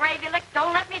is the gravy lick.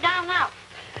 Don't let me down now.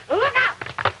 Look out!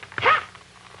 Ha!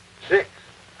 6.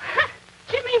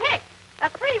 Jimmy Hicks, a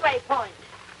 3-way point.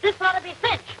 This ought to be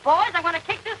cinched. Boys, I'm going to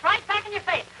kick this right back in your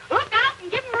face. Look out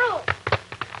and give him room.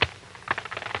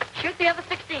 Shoot the other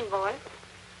 16, boys.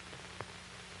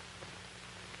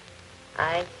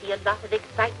 I see a lot of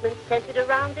excitement centered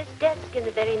around this desk in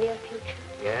the very near future.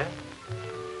 Yeah?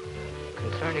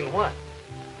 Concerning what?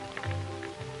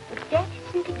 The debt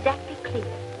isn't exactly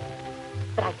clear,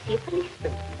 but I see a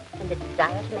policeman and the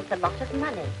desire to make a lot of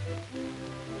money.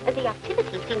 And the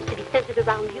activity seems to be centered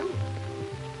around you.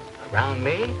 Around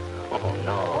me? Oh,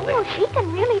 no. Oh, she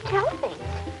can really tell things.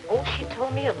 Oh, she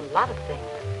told me a lot of things.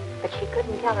 But she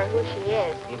couldn't tell her who she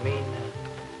is. You mean...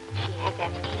 She has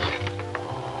that key.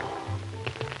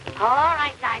 All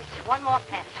right, guys. One more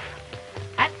pass.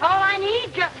 That's all I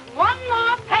need. Just one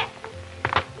more pass.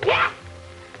 Yeah!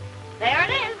 There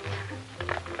it is.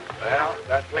 Well,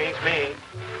 that cleans me.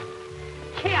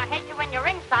 Gee, I hate you when you're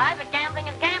ringside, but gambling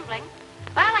is gambling.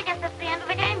 Well, I guess that's the end of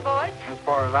the game, boys. As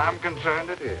far as I'm concerned,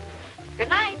 it is. Good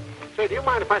night. Say, do you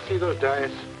mind if I see those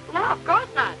dice? No, of course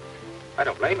not. I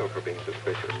don't blame you for being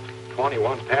suspicious.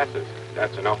 21 passes.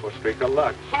 That's an awful streak of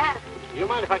luck. Yeah, Do you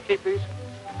mind if I keep these?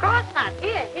 of course not.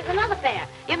 Here's another pair.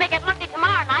 You may get lucky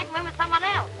tomorrow night and win with someone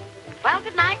else. Well,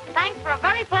 good night, and thanks for a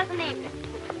very pleasant evening.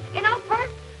 You know,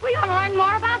 first, we ought to learn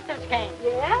more about this game.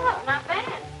 Yeah, not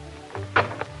bad.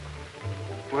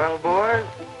 Well, boys,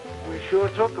 we sure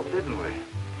took them, didn't we?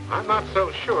 I'm not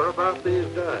so sure about these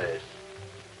dice.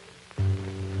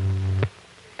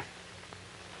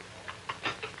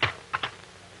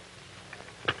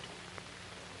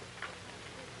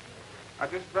 I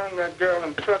just brought that girl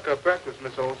and truck her breakfast,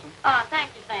 Miss Olson. Oh,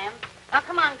 thank you, Sam. Now,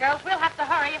 come on, girls. We'll have to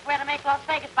hurry if we're to make Las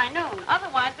Vegas by noon.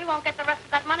 Otherwise, we won't get the rest of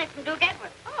that money from Duke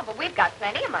Edwards. Oh, but we've got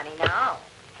plenty of money now.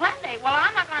 Plenty? Well,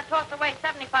 I'm not going to toss away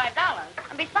 $75.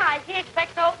 And besides, he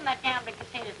expects to open that gambling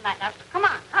casino tonight. Now, come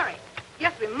on, hurry.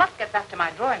 Yes, we must get back to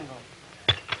my drawing room.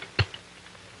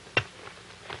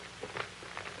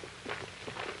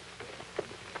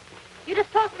 You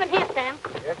just toss them in here, Sam.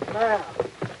 Yes, ma'am.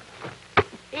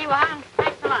 Here you are, and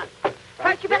thanks a lot.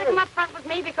 First, you better come up front with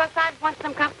me because I want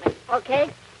some company. Okay?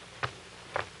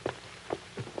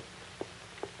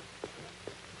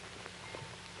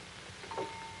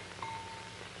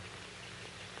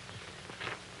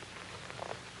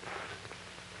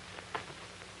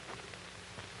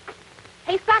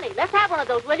 Hey, Sonny, let's have one of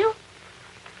those, will you?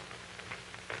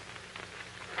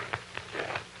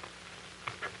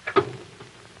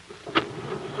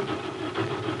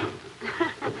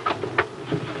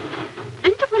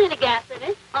 Didn't you put any gas in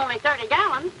it? Only 30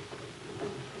 gallons.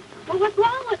 Well, what's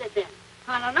wrong with it then?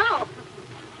 I don't know.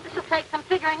 This will take some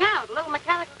figuring out, a little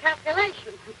mechanical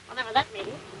calculation, whatever that means.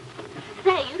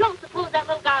 Say, you don't suppose that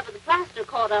little guy with the plaster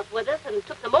caught up with us and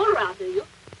took the motor out, do you?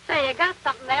 Say, you got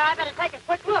something there. I better take a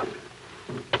quick look.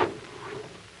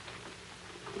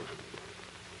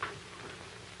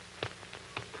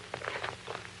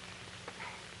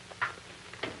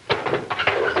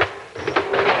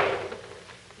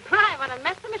 My, what a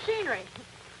mess of machinery.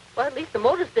 Well, at least the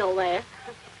motor's still there.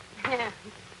 Yeah.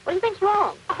 What do you think's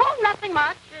wrong? Oh, nothing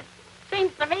much. It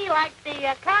seems to me like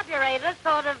the carburetor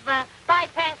sort of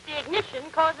bypassed the ignition,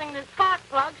 causing the spark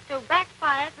plugs to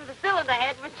backfire through the cylinder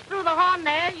head, which through the horn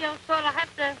there, you'll sort of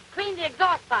have to clean the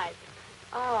exhaust pipe.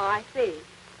 Oh, I see.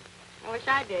 I wish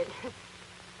I did.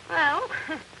 Well,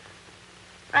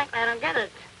 frankly, I don't get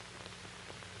it.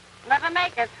 Never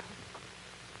make it.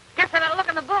 Guess I better look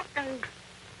in the book and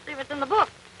see what's in the book.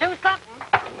 Do something.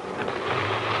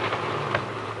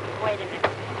 Wait a minute.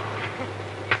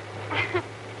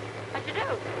 What'd you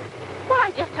do? Well,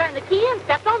 I just turned the key and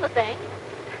stepped on the thing.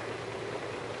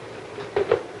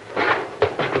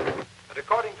 And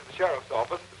according to the sheriff's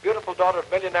office, the beautiful daughter of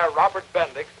millionaire Robert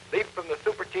Bendix leaped from the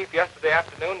super chief yesterday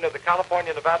afternoon near the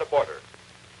California-Nevada border.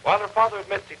 While her father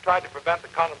admits he tried to prevent the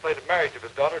contemplated marriage of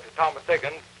his daughter to Thomas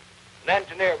Higgins, an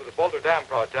engineer with the Boulder Dam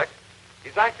project,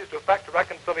 he's anxious to effect a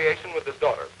reconciliation with his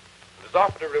daughter and has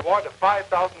offered a reward of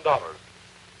 $5,000.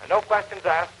 And no questions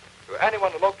asked to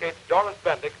anyone who locates Doris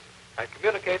Bendix and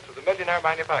communicates with the millionaire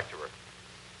manufacturer.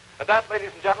 And that,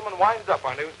 ladies and gentlemen, winds up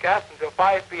our newscast until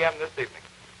 5 p.m. this evening.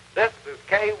 This is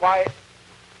KY.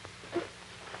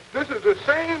 This is the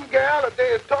same gal that they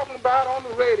is talking about on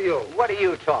the radio. What are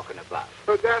you talking about?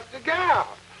 That's the gal.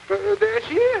 There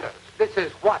she is. This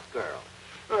is what girl?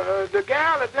 The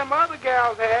gal that them other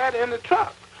gals had in the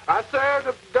truck. I served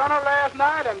her dinner last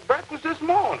night and breakfast this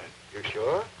morning. You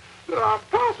sure? I'm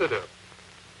positive.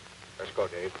 Let's go,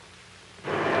 Dave.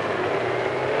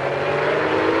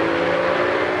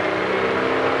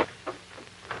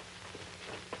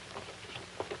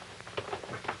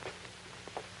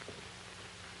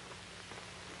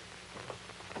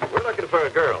 We're looking for a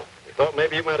girl. We thought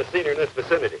maybe you might have seen her in this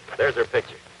vicinity. There's her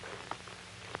picture.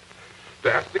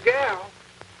 That's the gal.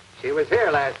 She was here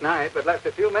last night, but left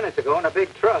a few minutes ago in a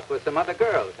big truck with some other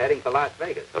girls heading for Las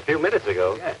Vegas. A few minutes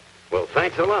ago? Yes. Well,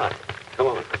 thanks a lot. Come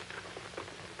on.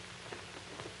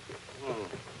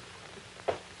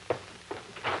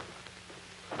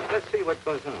 Let's see what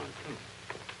goes on.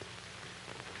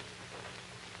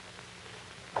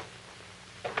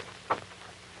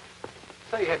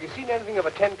 Say, have you seen anything of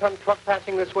a 10-ton truck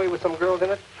passing this way with some girls in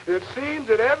it? It seems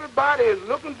that everybody is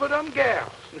looking for them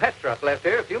gals. That truck left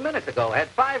here a few minutes ago. Had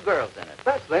 5 girls in it.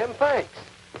 That's them, thanks.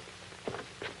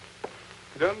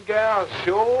 Them gals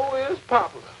sure is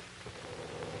popular.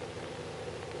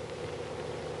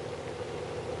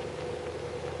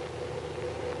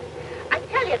 I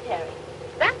tell you, Terry,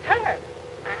 that's her.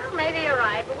 Well, maybe you're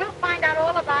right, but we'll find out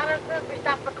all about her as soon as we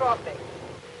stop for coffee.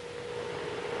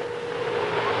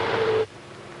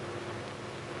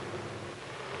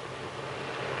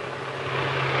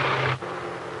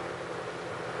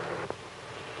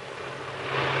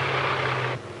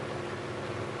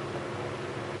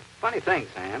 Funny thing,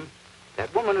 Sam.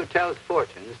 That woman who tells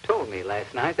fortunes told me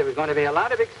last night there was going to be a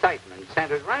lot of excitement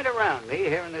centered right around me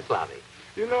here in this lobby.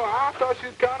 You know, I thought she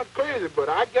was kind of crazy, but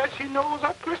I guess she knows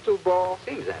her crystal ball.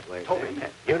 Seems that way, Toby, Sam.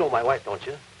 you know my wife, don't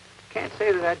you? Can't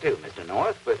say that I do, Mr.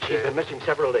 North, but... She's been missing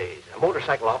several days. A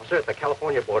motorcycle officer at the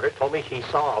California border told me he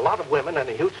saw a lot of women in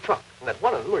a huge truck, and that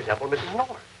one of them resembled Mrs.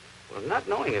 North. Well, not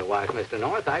knowing your wife, Mr.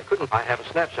 North, I couldn't... I have a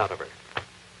snapshot of her.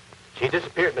 She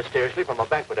disappeared mysteriously from a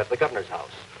banquet at the governor's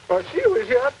house. Well, she was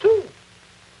here, too.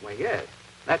 Well, yes.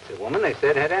 That's the woman they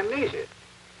said had amnesia.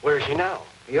 Where is she now?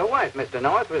 Your wife, Mr.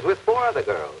 North, was with 4 other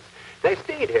girls. They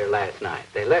stayed here last night.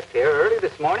 They left here early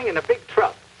this morning in a big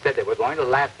truck. Said they were going to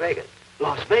Las Vegas.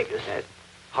 Las Vegas? Yes.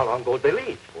 How long ago did they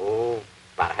leave? Oh,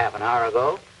 about half an hour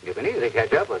ago. You can easily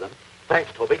catch up with them.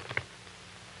 Thanks, Toby.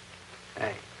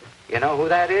 Hey, you know who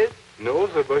that is? No,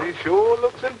 sir, but he sure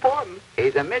looks important.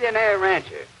 He's a millionaire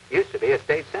rancher. Used to be a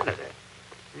state senator.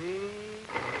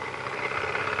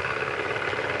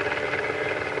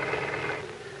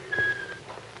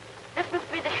 This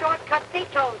must be the shortcut he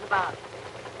told us about.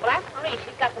 Well, ask Marie.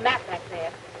 She's got the map back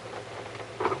there.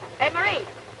 Hey, Marie,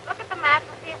 look at the map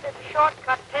and see if there's a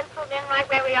shortcut penciled in right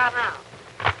where we are now.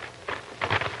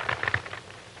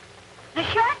 The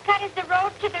shortcut is the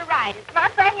road to the right. It's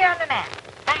marked right here on the map.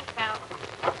 Thanks, Al.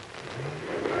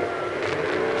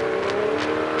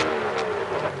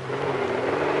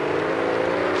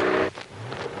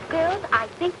 Girls, I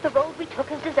think the road we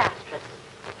took is disastrous.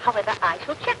 However, I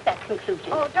shall check that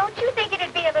conclusion. Oh, don't you think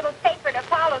it'd be a little safer to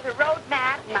follow the road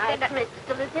map? My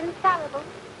crystal is infallible.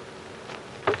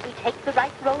 If we take the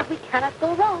right road, we cannot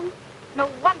go wrong. No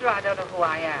wonder I don't know who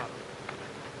I am.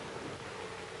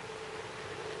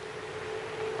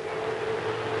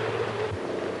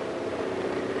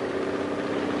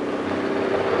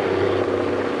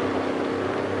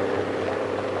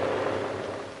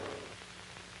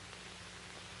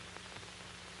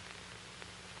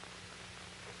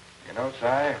 You know, Si,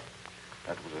 that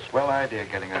was a swell idea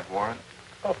getting that warrant.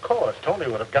 Of course, Tony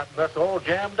would have gotten us all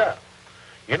jammed up.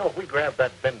 You know, if we grabbed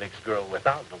that Bendix girl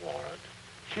without the warrant,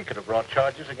 she could have brought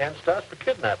charges against us for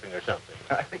kidnapping or something.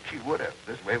 I think she would have.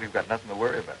 This way, we've got nothing to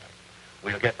worry about.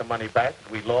 We'll get the money back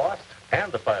that we lost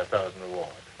and the 5,000 reward.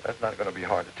 That's not going to be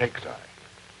hard to take, Si.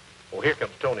 Well, here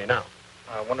comes Tony now.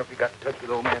 I wonder if he got in touch with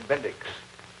old man Bendix.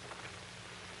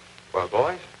 Well,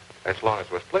 boys, as long as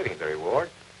we're splitting the reward,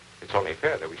 it's only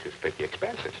fair that we should split the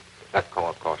expenses. That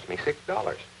call cost me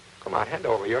 $6. Come on, hand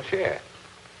over your share.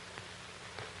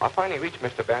 I finally reached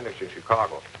Mr. Bendix in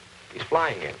Chicago. He's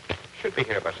flying in. Should be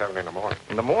here by 7 in the morning.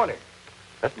 In the morning?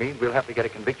 That means we'll have to get a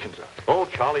conviction, sir. Oh,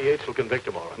 Charlie Yates will convict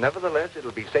tomorrow. Nevertheless,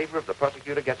 it'll be safer if the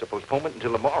prosecutor gets a postponement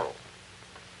until tomorrow.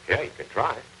 Yeah, you can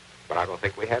try. But I don't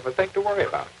think we have a thing to worry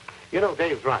about. You know,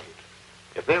 Dave's right.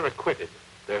 If they're acquitted,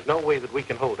 there's no way that we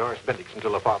can hold Horace Bendix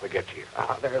until the father gets here.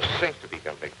 They're safe to be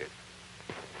convicted.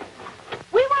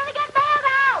 We want to get bailed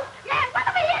out. Yeah, what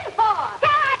are we in for?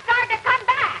 Tell that guard to come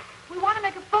back. We want to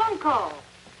make a phone call.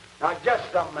 Now,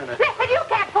 just a minute. Listen, you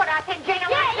can't put us in jail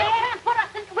like You can't put us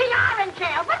in. We are in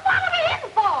jail. But what are we in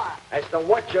for? As to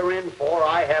what you're in for,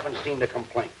 I haven't seen the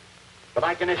complaint. But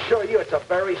I can assure you it's a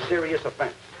very serious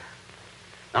offense.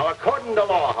 Now, according to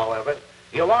law, however,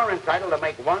 you are entitled to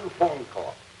make one phone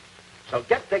call. So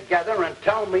get together and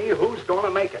tell me who's going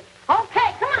to make it.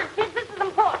 Okay, come on, kids. This is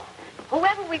important.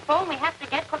 Whoever we phone, we have to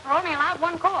get because we're only allowed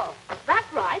one call.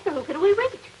 That's right. So who can we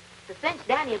reach? The cinch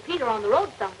Danny and Peter on the road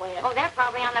somewhere. Oh, they're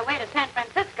probably on their way to San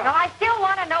Francisco. No, I still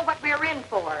want to know what we're in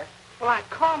for. Well, I'd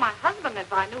call my husband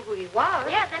if I knew who he was.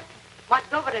 Yeah, that's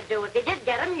what's over to do. If you did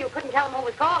get him, you couldn't tell him who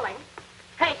was calling.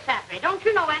 Hey, Sappy, don't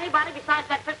you know anybody besides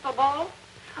that crystal ball?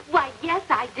 Why, yes,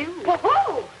 I do. Well,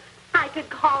 who? I could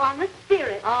call on the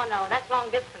spirit. Oh, no, that's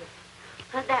long distance.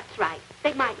 That's right.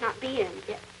 They might not be in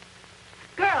yet.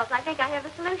 Girls, I think I have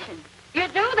a solution. You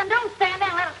do? Then don't stand there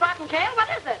and let us rot in jail. What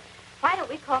is it? Why don't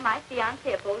we call my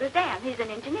fiancé at Boulder Dam? He's an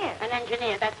engineer. An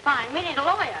engineer, that's fine. We need a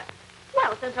lawyer.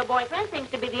 Well, since her boyfriend seems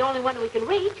to be the only one we can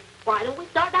reach, why don't we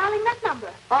start dialing that number?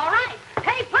 All right.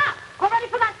 Hey, Pop, we're ready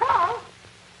for that call.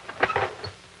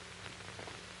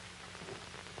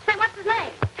 Say, what's his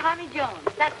name? Tommy Jones.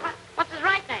 What's his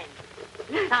right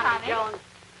name? Tommy Jones.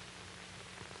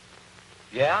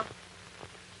 Yeah?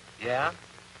 Yeah?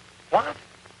 What?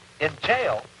 In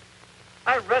jail?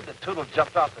 I read that Toodles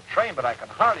jumped off the train, but I can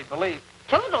hardly believe...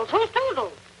 Toodles? Who's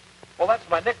Toodles? Well, that's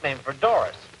my nickname for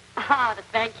Doris. Oh, that's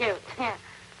very cute. Yeah.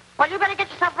 Well, you better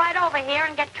get yourself right over here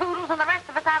and get Toodles and the rest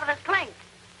of us out of this clink.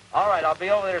 All right, I'll be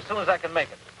over there as soon as I can make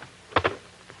it.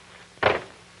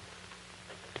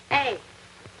 Hey.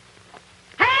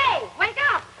 Hey, wake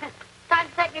up. Time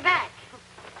to take me back.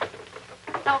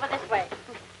 It's over this way.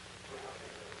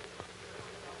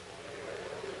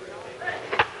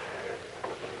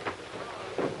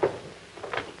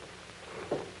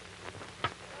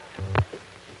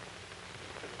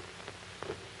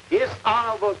 This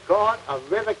honorable court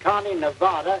of River County,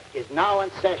 Nevada, is now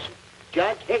in session.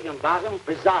 Judge Higginbottom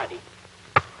presiding.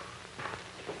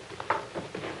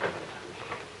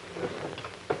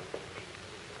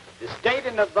 The state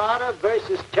of Nevada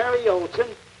versus Terry Olson,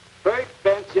 Bert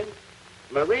Benson,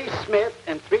 Marie Smith,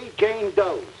 and 3 Jane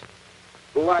Does,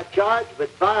 who are charged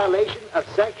with violation of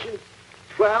section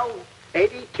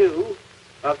 1282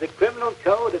 of the Criminal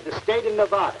Code of the state of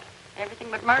Nevada. Everything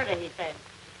but murder, he said.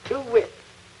 To wit,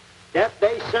 that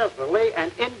they severally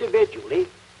and individually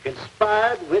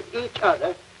conspired with each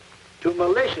other to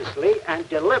maliciously and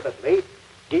deliberately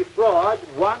defraud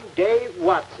one Dave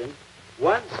Watson,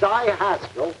 one Cy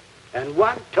Haskell, and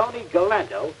one Tony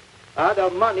Galento out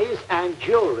of monies and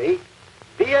jewelry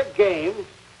via game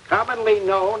commonly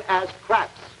known as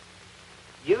craps,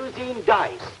 using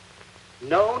dice,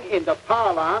 known in the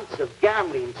parlance of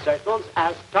gambling circles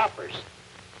as toppers.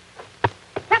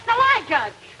 That's a lie,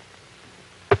 Judge.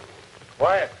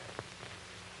 Quiet.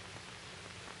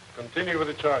 Continue with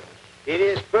the charges. It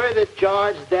is further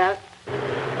charged that...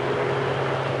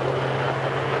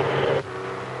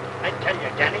 I tell you,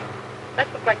 Danny,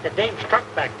 that looked like the dame's truck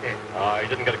back there. He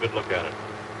didn't get a good look at it.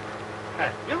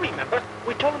 You remember,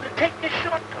 we told him to take this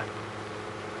shortcut.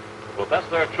 Well, that's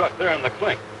their truck there in the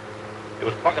clink. It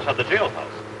was parked outside the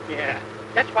jailhouse. Yeah,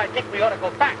 that's why I think we ought to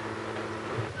go back.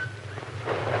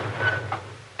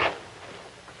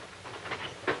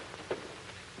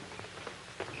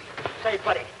 Say,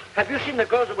 buddy, have you seen the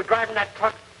girls that were driving that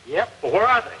truck? Yep. Well, where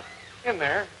are they? In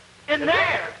there. In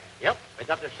there? Yep. They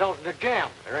got themselves in a jam.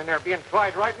 They're in there being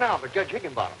tried right now by Judge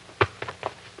Higginbottom.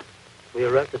 We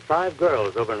arrested 5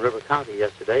 girls over in River County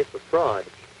yesterday for fraud,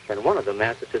 and one of them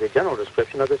answers to the general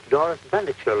description of this Doris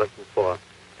Bendix you're looking for.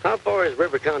 How far is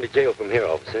River County Jail from here,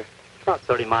 officer? About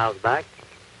 30 miles back.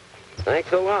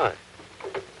 Thanks a lot.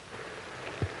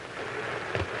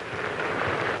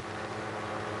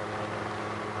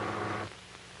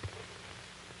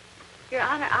 Your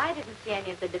Honor, I I didn't see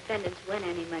any of the defendants win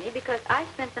any money because I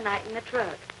spent the night in the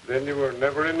truck. Then you were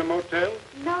never in the motel?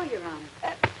 No, Your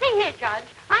Honor. See here, Judge.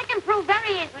 I can prove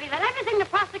very easily that everything the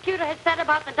prosecutor has said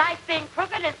about the dice being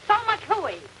crooked is so much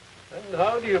hooey. And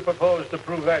how do you propose to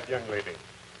prove that, young lady?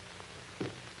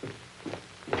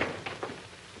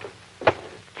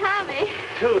 Tommy.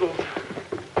 Toodles.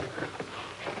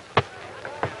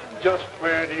 Just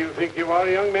where do you think you are,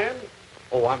 young man?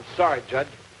 Oh, I'm sorry, Judge.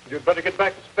 You'd better get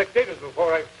back to spectators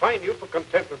before I fine you for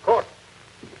contempt of court.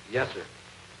 Yes, sir.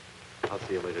 I'll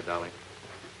see you later, darling.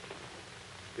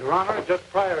 Your Honor, just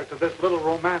prior to this little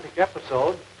romantic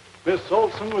episode, Miss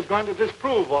Olson was going to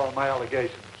disprove all my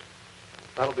allegations.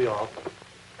 That'll be all.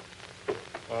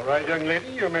 All right, young lady,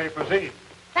 you may proceed.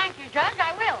 Thank you, Judge.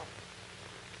 I will.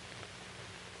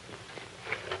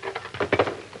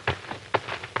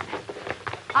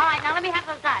 All right, now let me have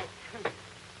those dice.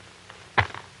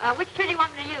 Which two do you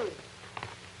want me to use?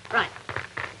 Right.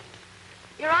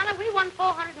 Your Honor, we won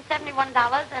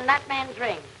 $471 and that man's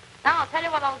ring. Now, I'll tell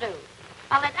you what I'll do.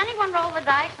 I'll let anyone roll the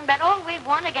dice and bet all we've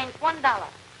won against $1.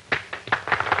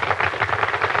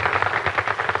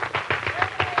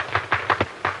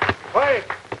 Quiet,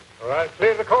 or I'll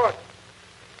clear the court.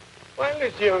 While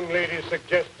this young lady's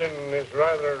suggestion is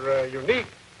rather unique,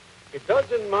 it does,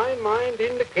 in my mind,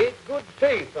 indicate good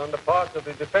faith on the part of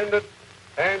the defendant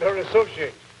and her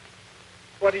associates.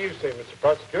 What do you say, Mr.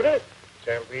 Prosecutor?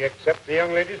 Shall we accept the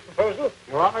young lady's proposal?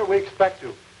 Your Honor, we expect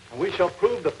to. And we shall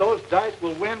prove that those dice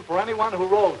will win for anyone who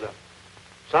rolls them.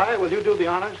 Si, will you do the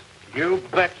honors? You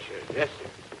betcha. Yes, sir.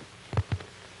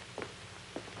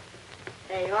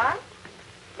 There you are.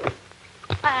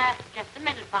 Just a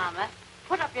minute, Farmer.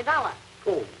 Put up your $1.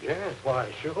 Oh, yes,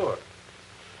 why, sure.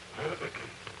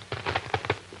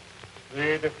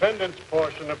 The defendant's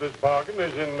portion of this bargain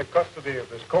is in the custody of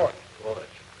this court.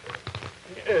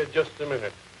 Just a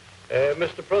minute.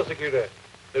 Mr. Prosecutor,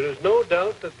 there is no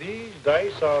doubt that these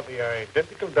dice are the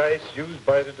identical dice used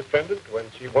by the defendant when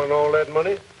she won all that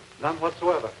money? None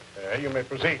whatsoever. You may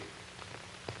proceed.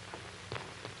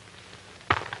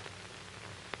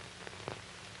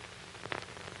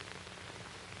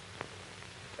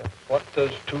 What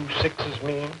does 2 6s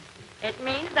mean? It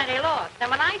means that he lost. And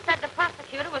when I said the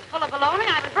prosecutor was full of baloney,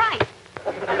 I was right.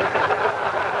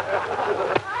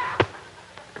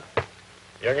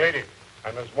 Young lady,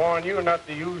 I must warn you not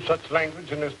to use such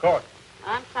language in this court.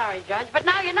 I'm sorry, Judge, but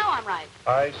now you know I'm right.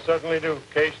 I certainly do.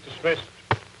 Case dismissed.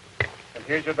 And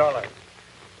here's your $1.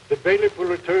 The bailiff will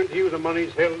return to you the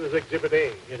monies held as Exhibit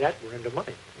A. Yeah, that we're into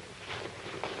money.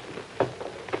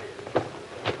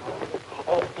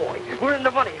 Oh, boy, we're in the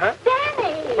money, huh?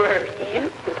 Danny! Where?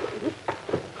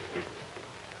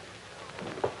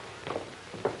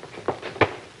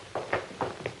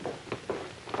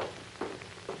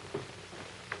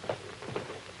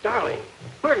 Darling,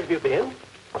 where have you been?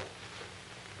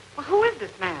 Well, who is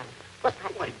this man?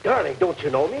 Why, darling, don't you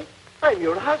know me? I'm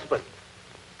your husband.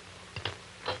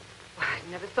 Well, I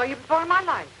never saw you before in my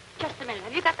life. Just a minute.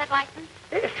 Have you got that license?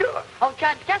 Sure. Oh,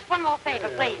 Judge, just one more favor,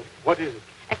 please. What is it?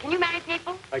 Can you marry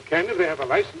people? I can if they have a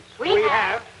license. We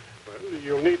have. Well,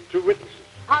 you'll need 2 witnesses.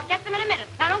 I'll get them in a minute.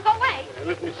 Now, don't go away.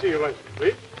 Let me see your license,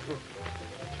 please.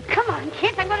 Come on,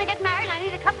 kids. I'm going to get married. I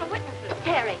need a couple of witnesses.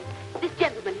 Terry, this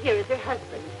gentleman here is her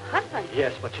husband. Husband?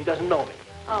 Yes, but she doesn't know me.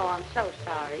 Oh, I'm so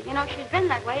sorry. You know, she's been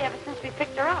that way ever since we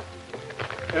picked her up.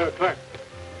 Clark,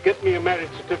 get me a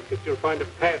marriage certificate. You'll find a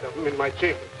pad of them in my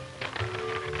chambers.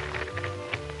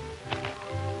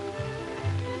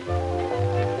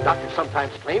 Doctors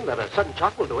sometimes claim that a sudden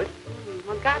shock will do it.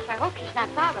 Well, gosh, I hope she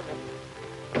snaps out of it.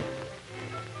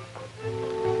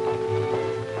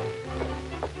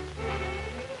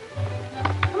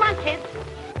 Come on, kids.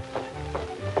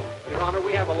 Your Honor,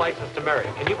 we have a license to marry.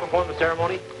 Can you perform the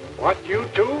ceremony? What, you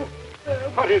two?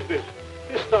 What is this?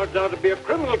 This started out to be a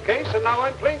criminal case, and now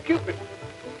I'm playing Cupid.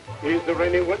 Is there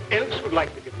anyone else who'd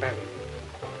like to get married?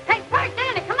 Hey, first,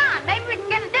 Danny, come on. Maybe we can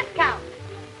get a discount.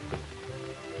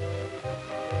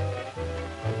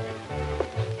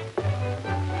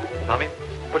 Tommy,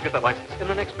 where'd you get that license? In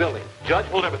the next building. Judge,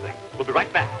 hold everything. We'll be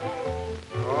right back.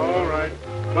 All right.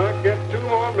 Clark, get 2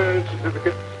 more marriage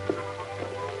certificates.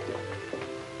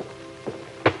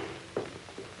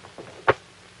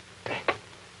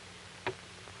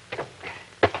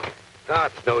 Ah,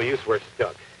 it's no use. We're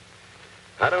stuck.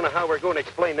 I don't know how we're going to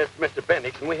explain this to Mr.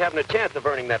 Bendix, and we haven't a chance of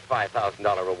earning that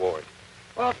 $5,000 reward.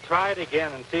 Well, try it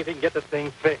again and see if you can get the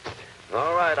thing fixed.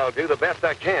 All right, I'll do the best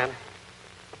I can.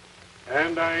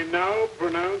 And I now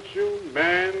pronounce you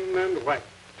man and wife.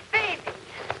 Baby.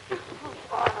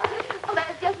 Oh,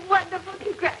 that's just wonderful.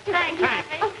 Congratulations. Thanks,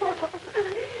 Happy.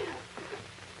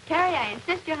 Terry, I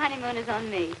insist your honeymoon is on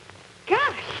me.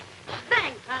 Gosh.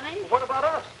 Thanks, honey. What about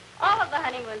us? All of the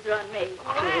honeymoons are on me.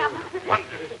 Well,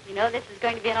 you know, this is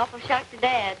going to be an awful shock to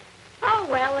Dad. Oh,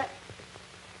 well,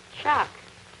 shock.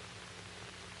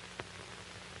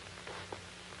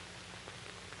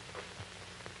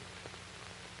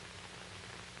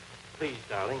 Please,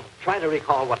 darling, try to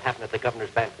recall what happened at the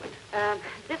governor's banquet.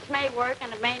 This may work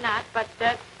and it may not, but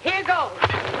here goes.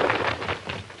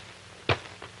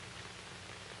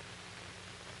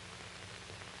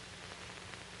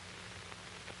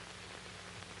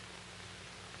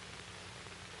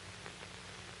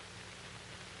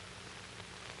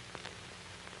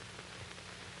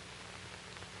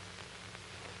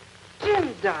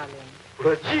 Jim, darling.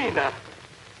 Regina!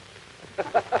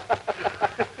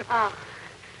 Oh.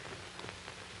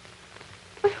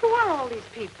 But who are all these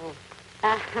people?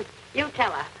 You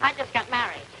tell her. I just got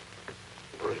married.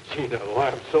 Regina, oh,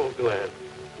 I'm so glad.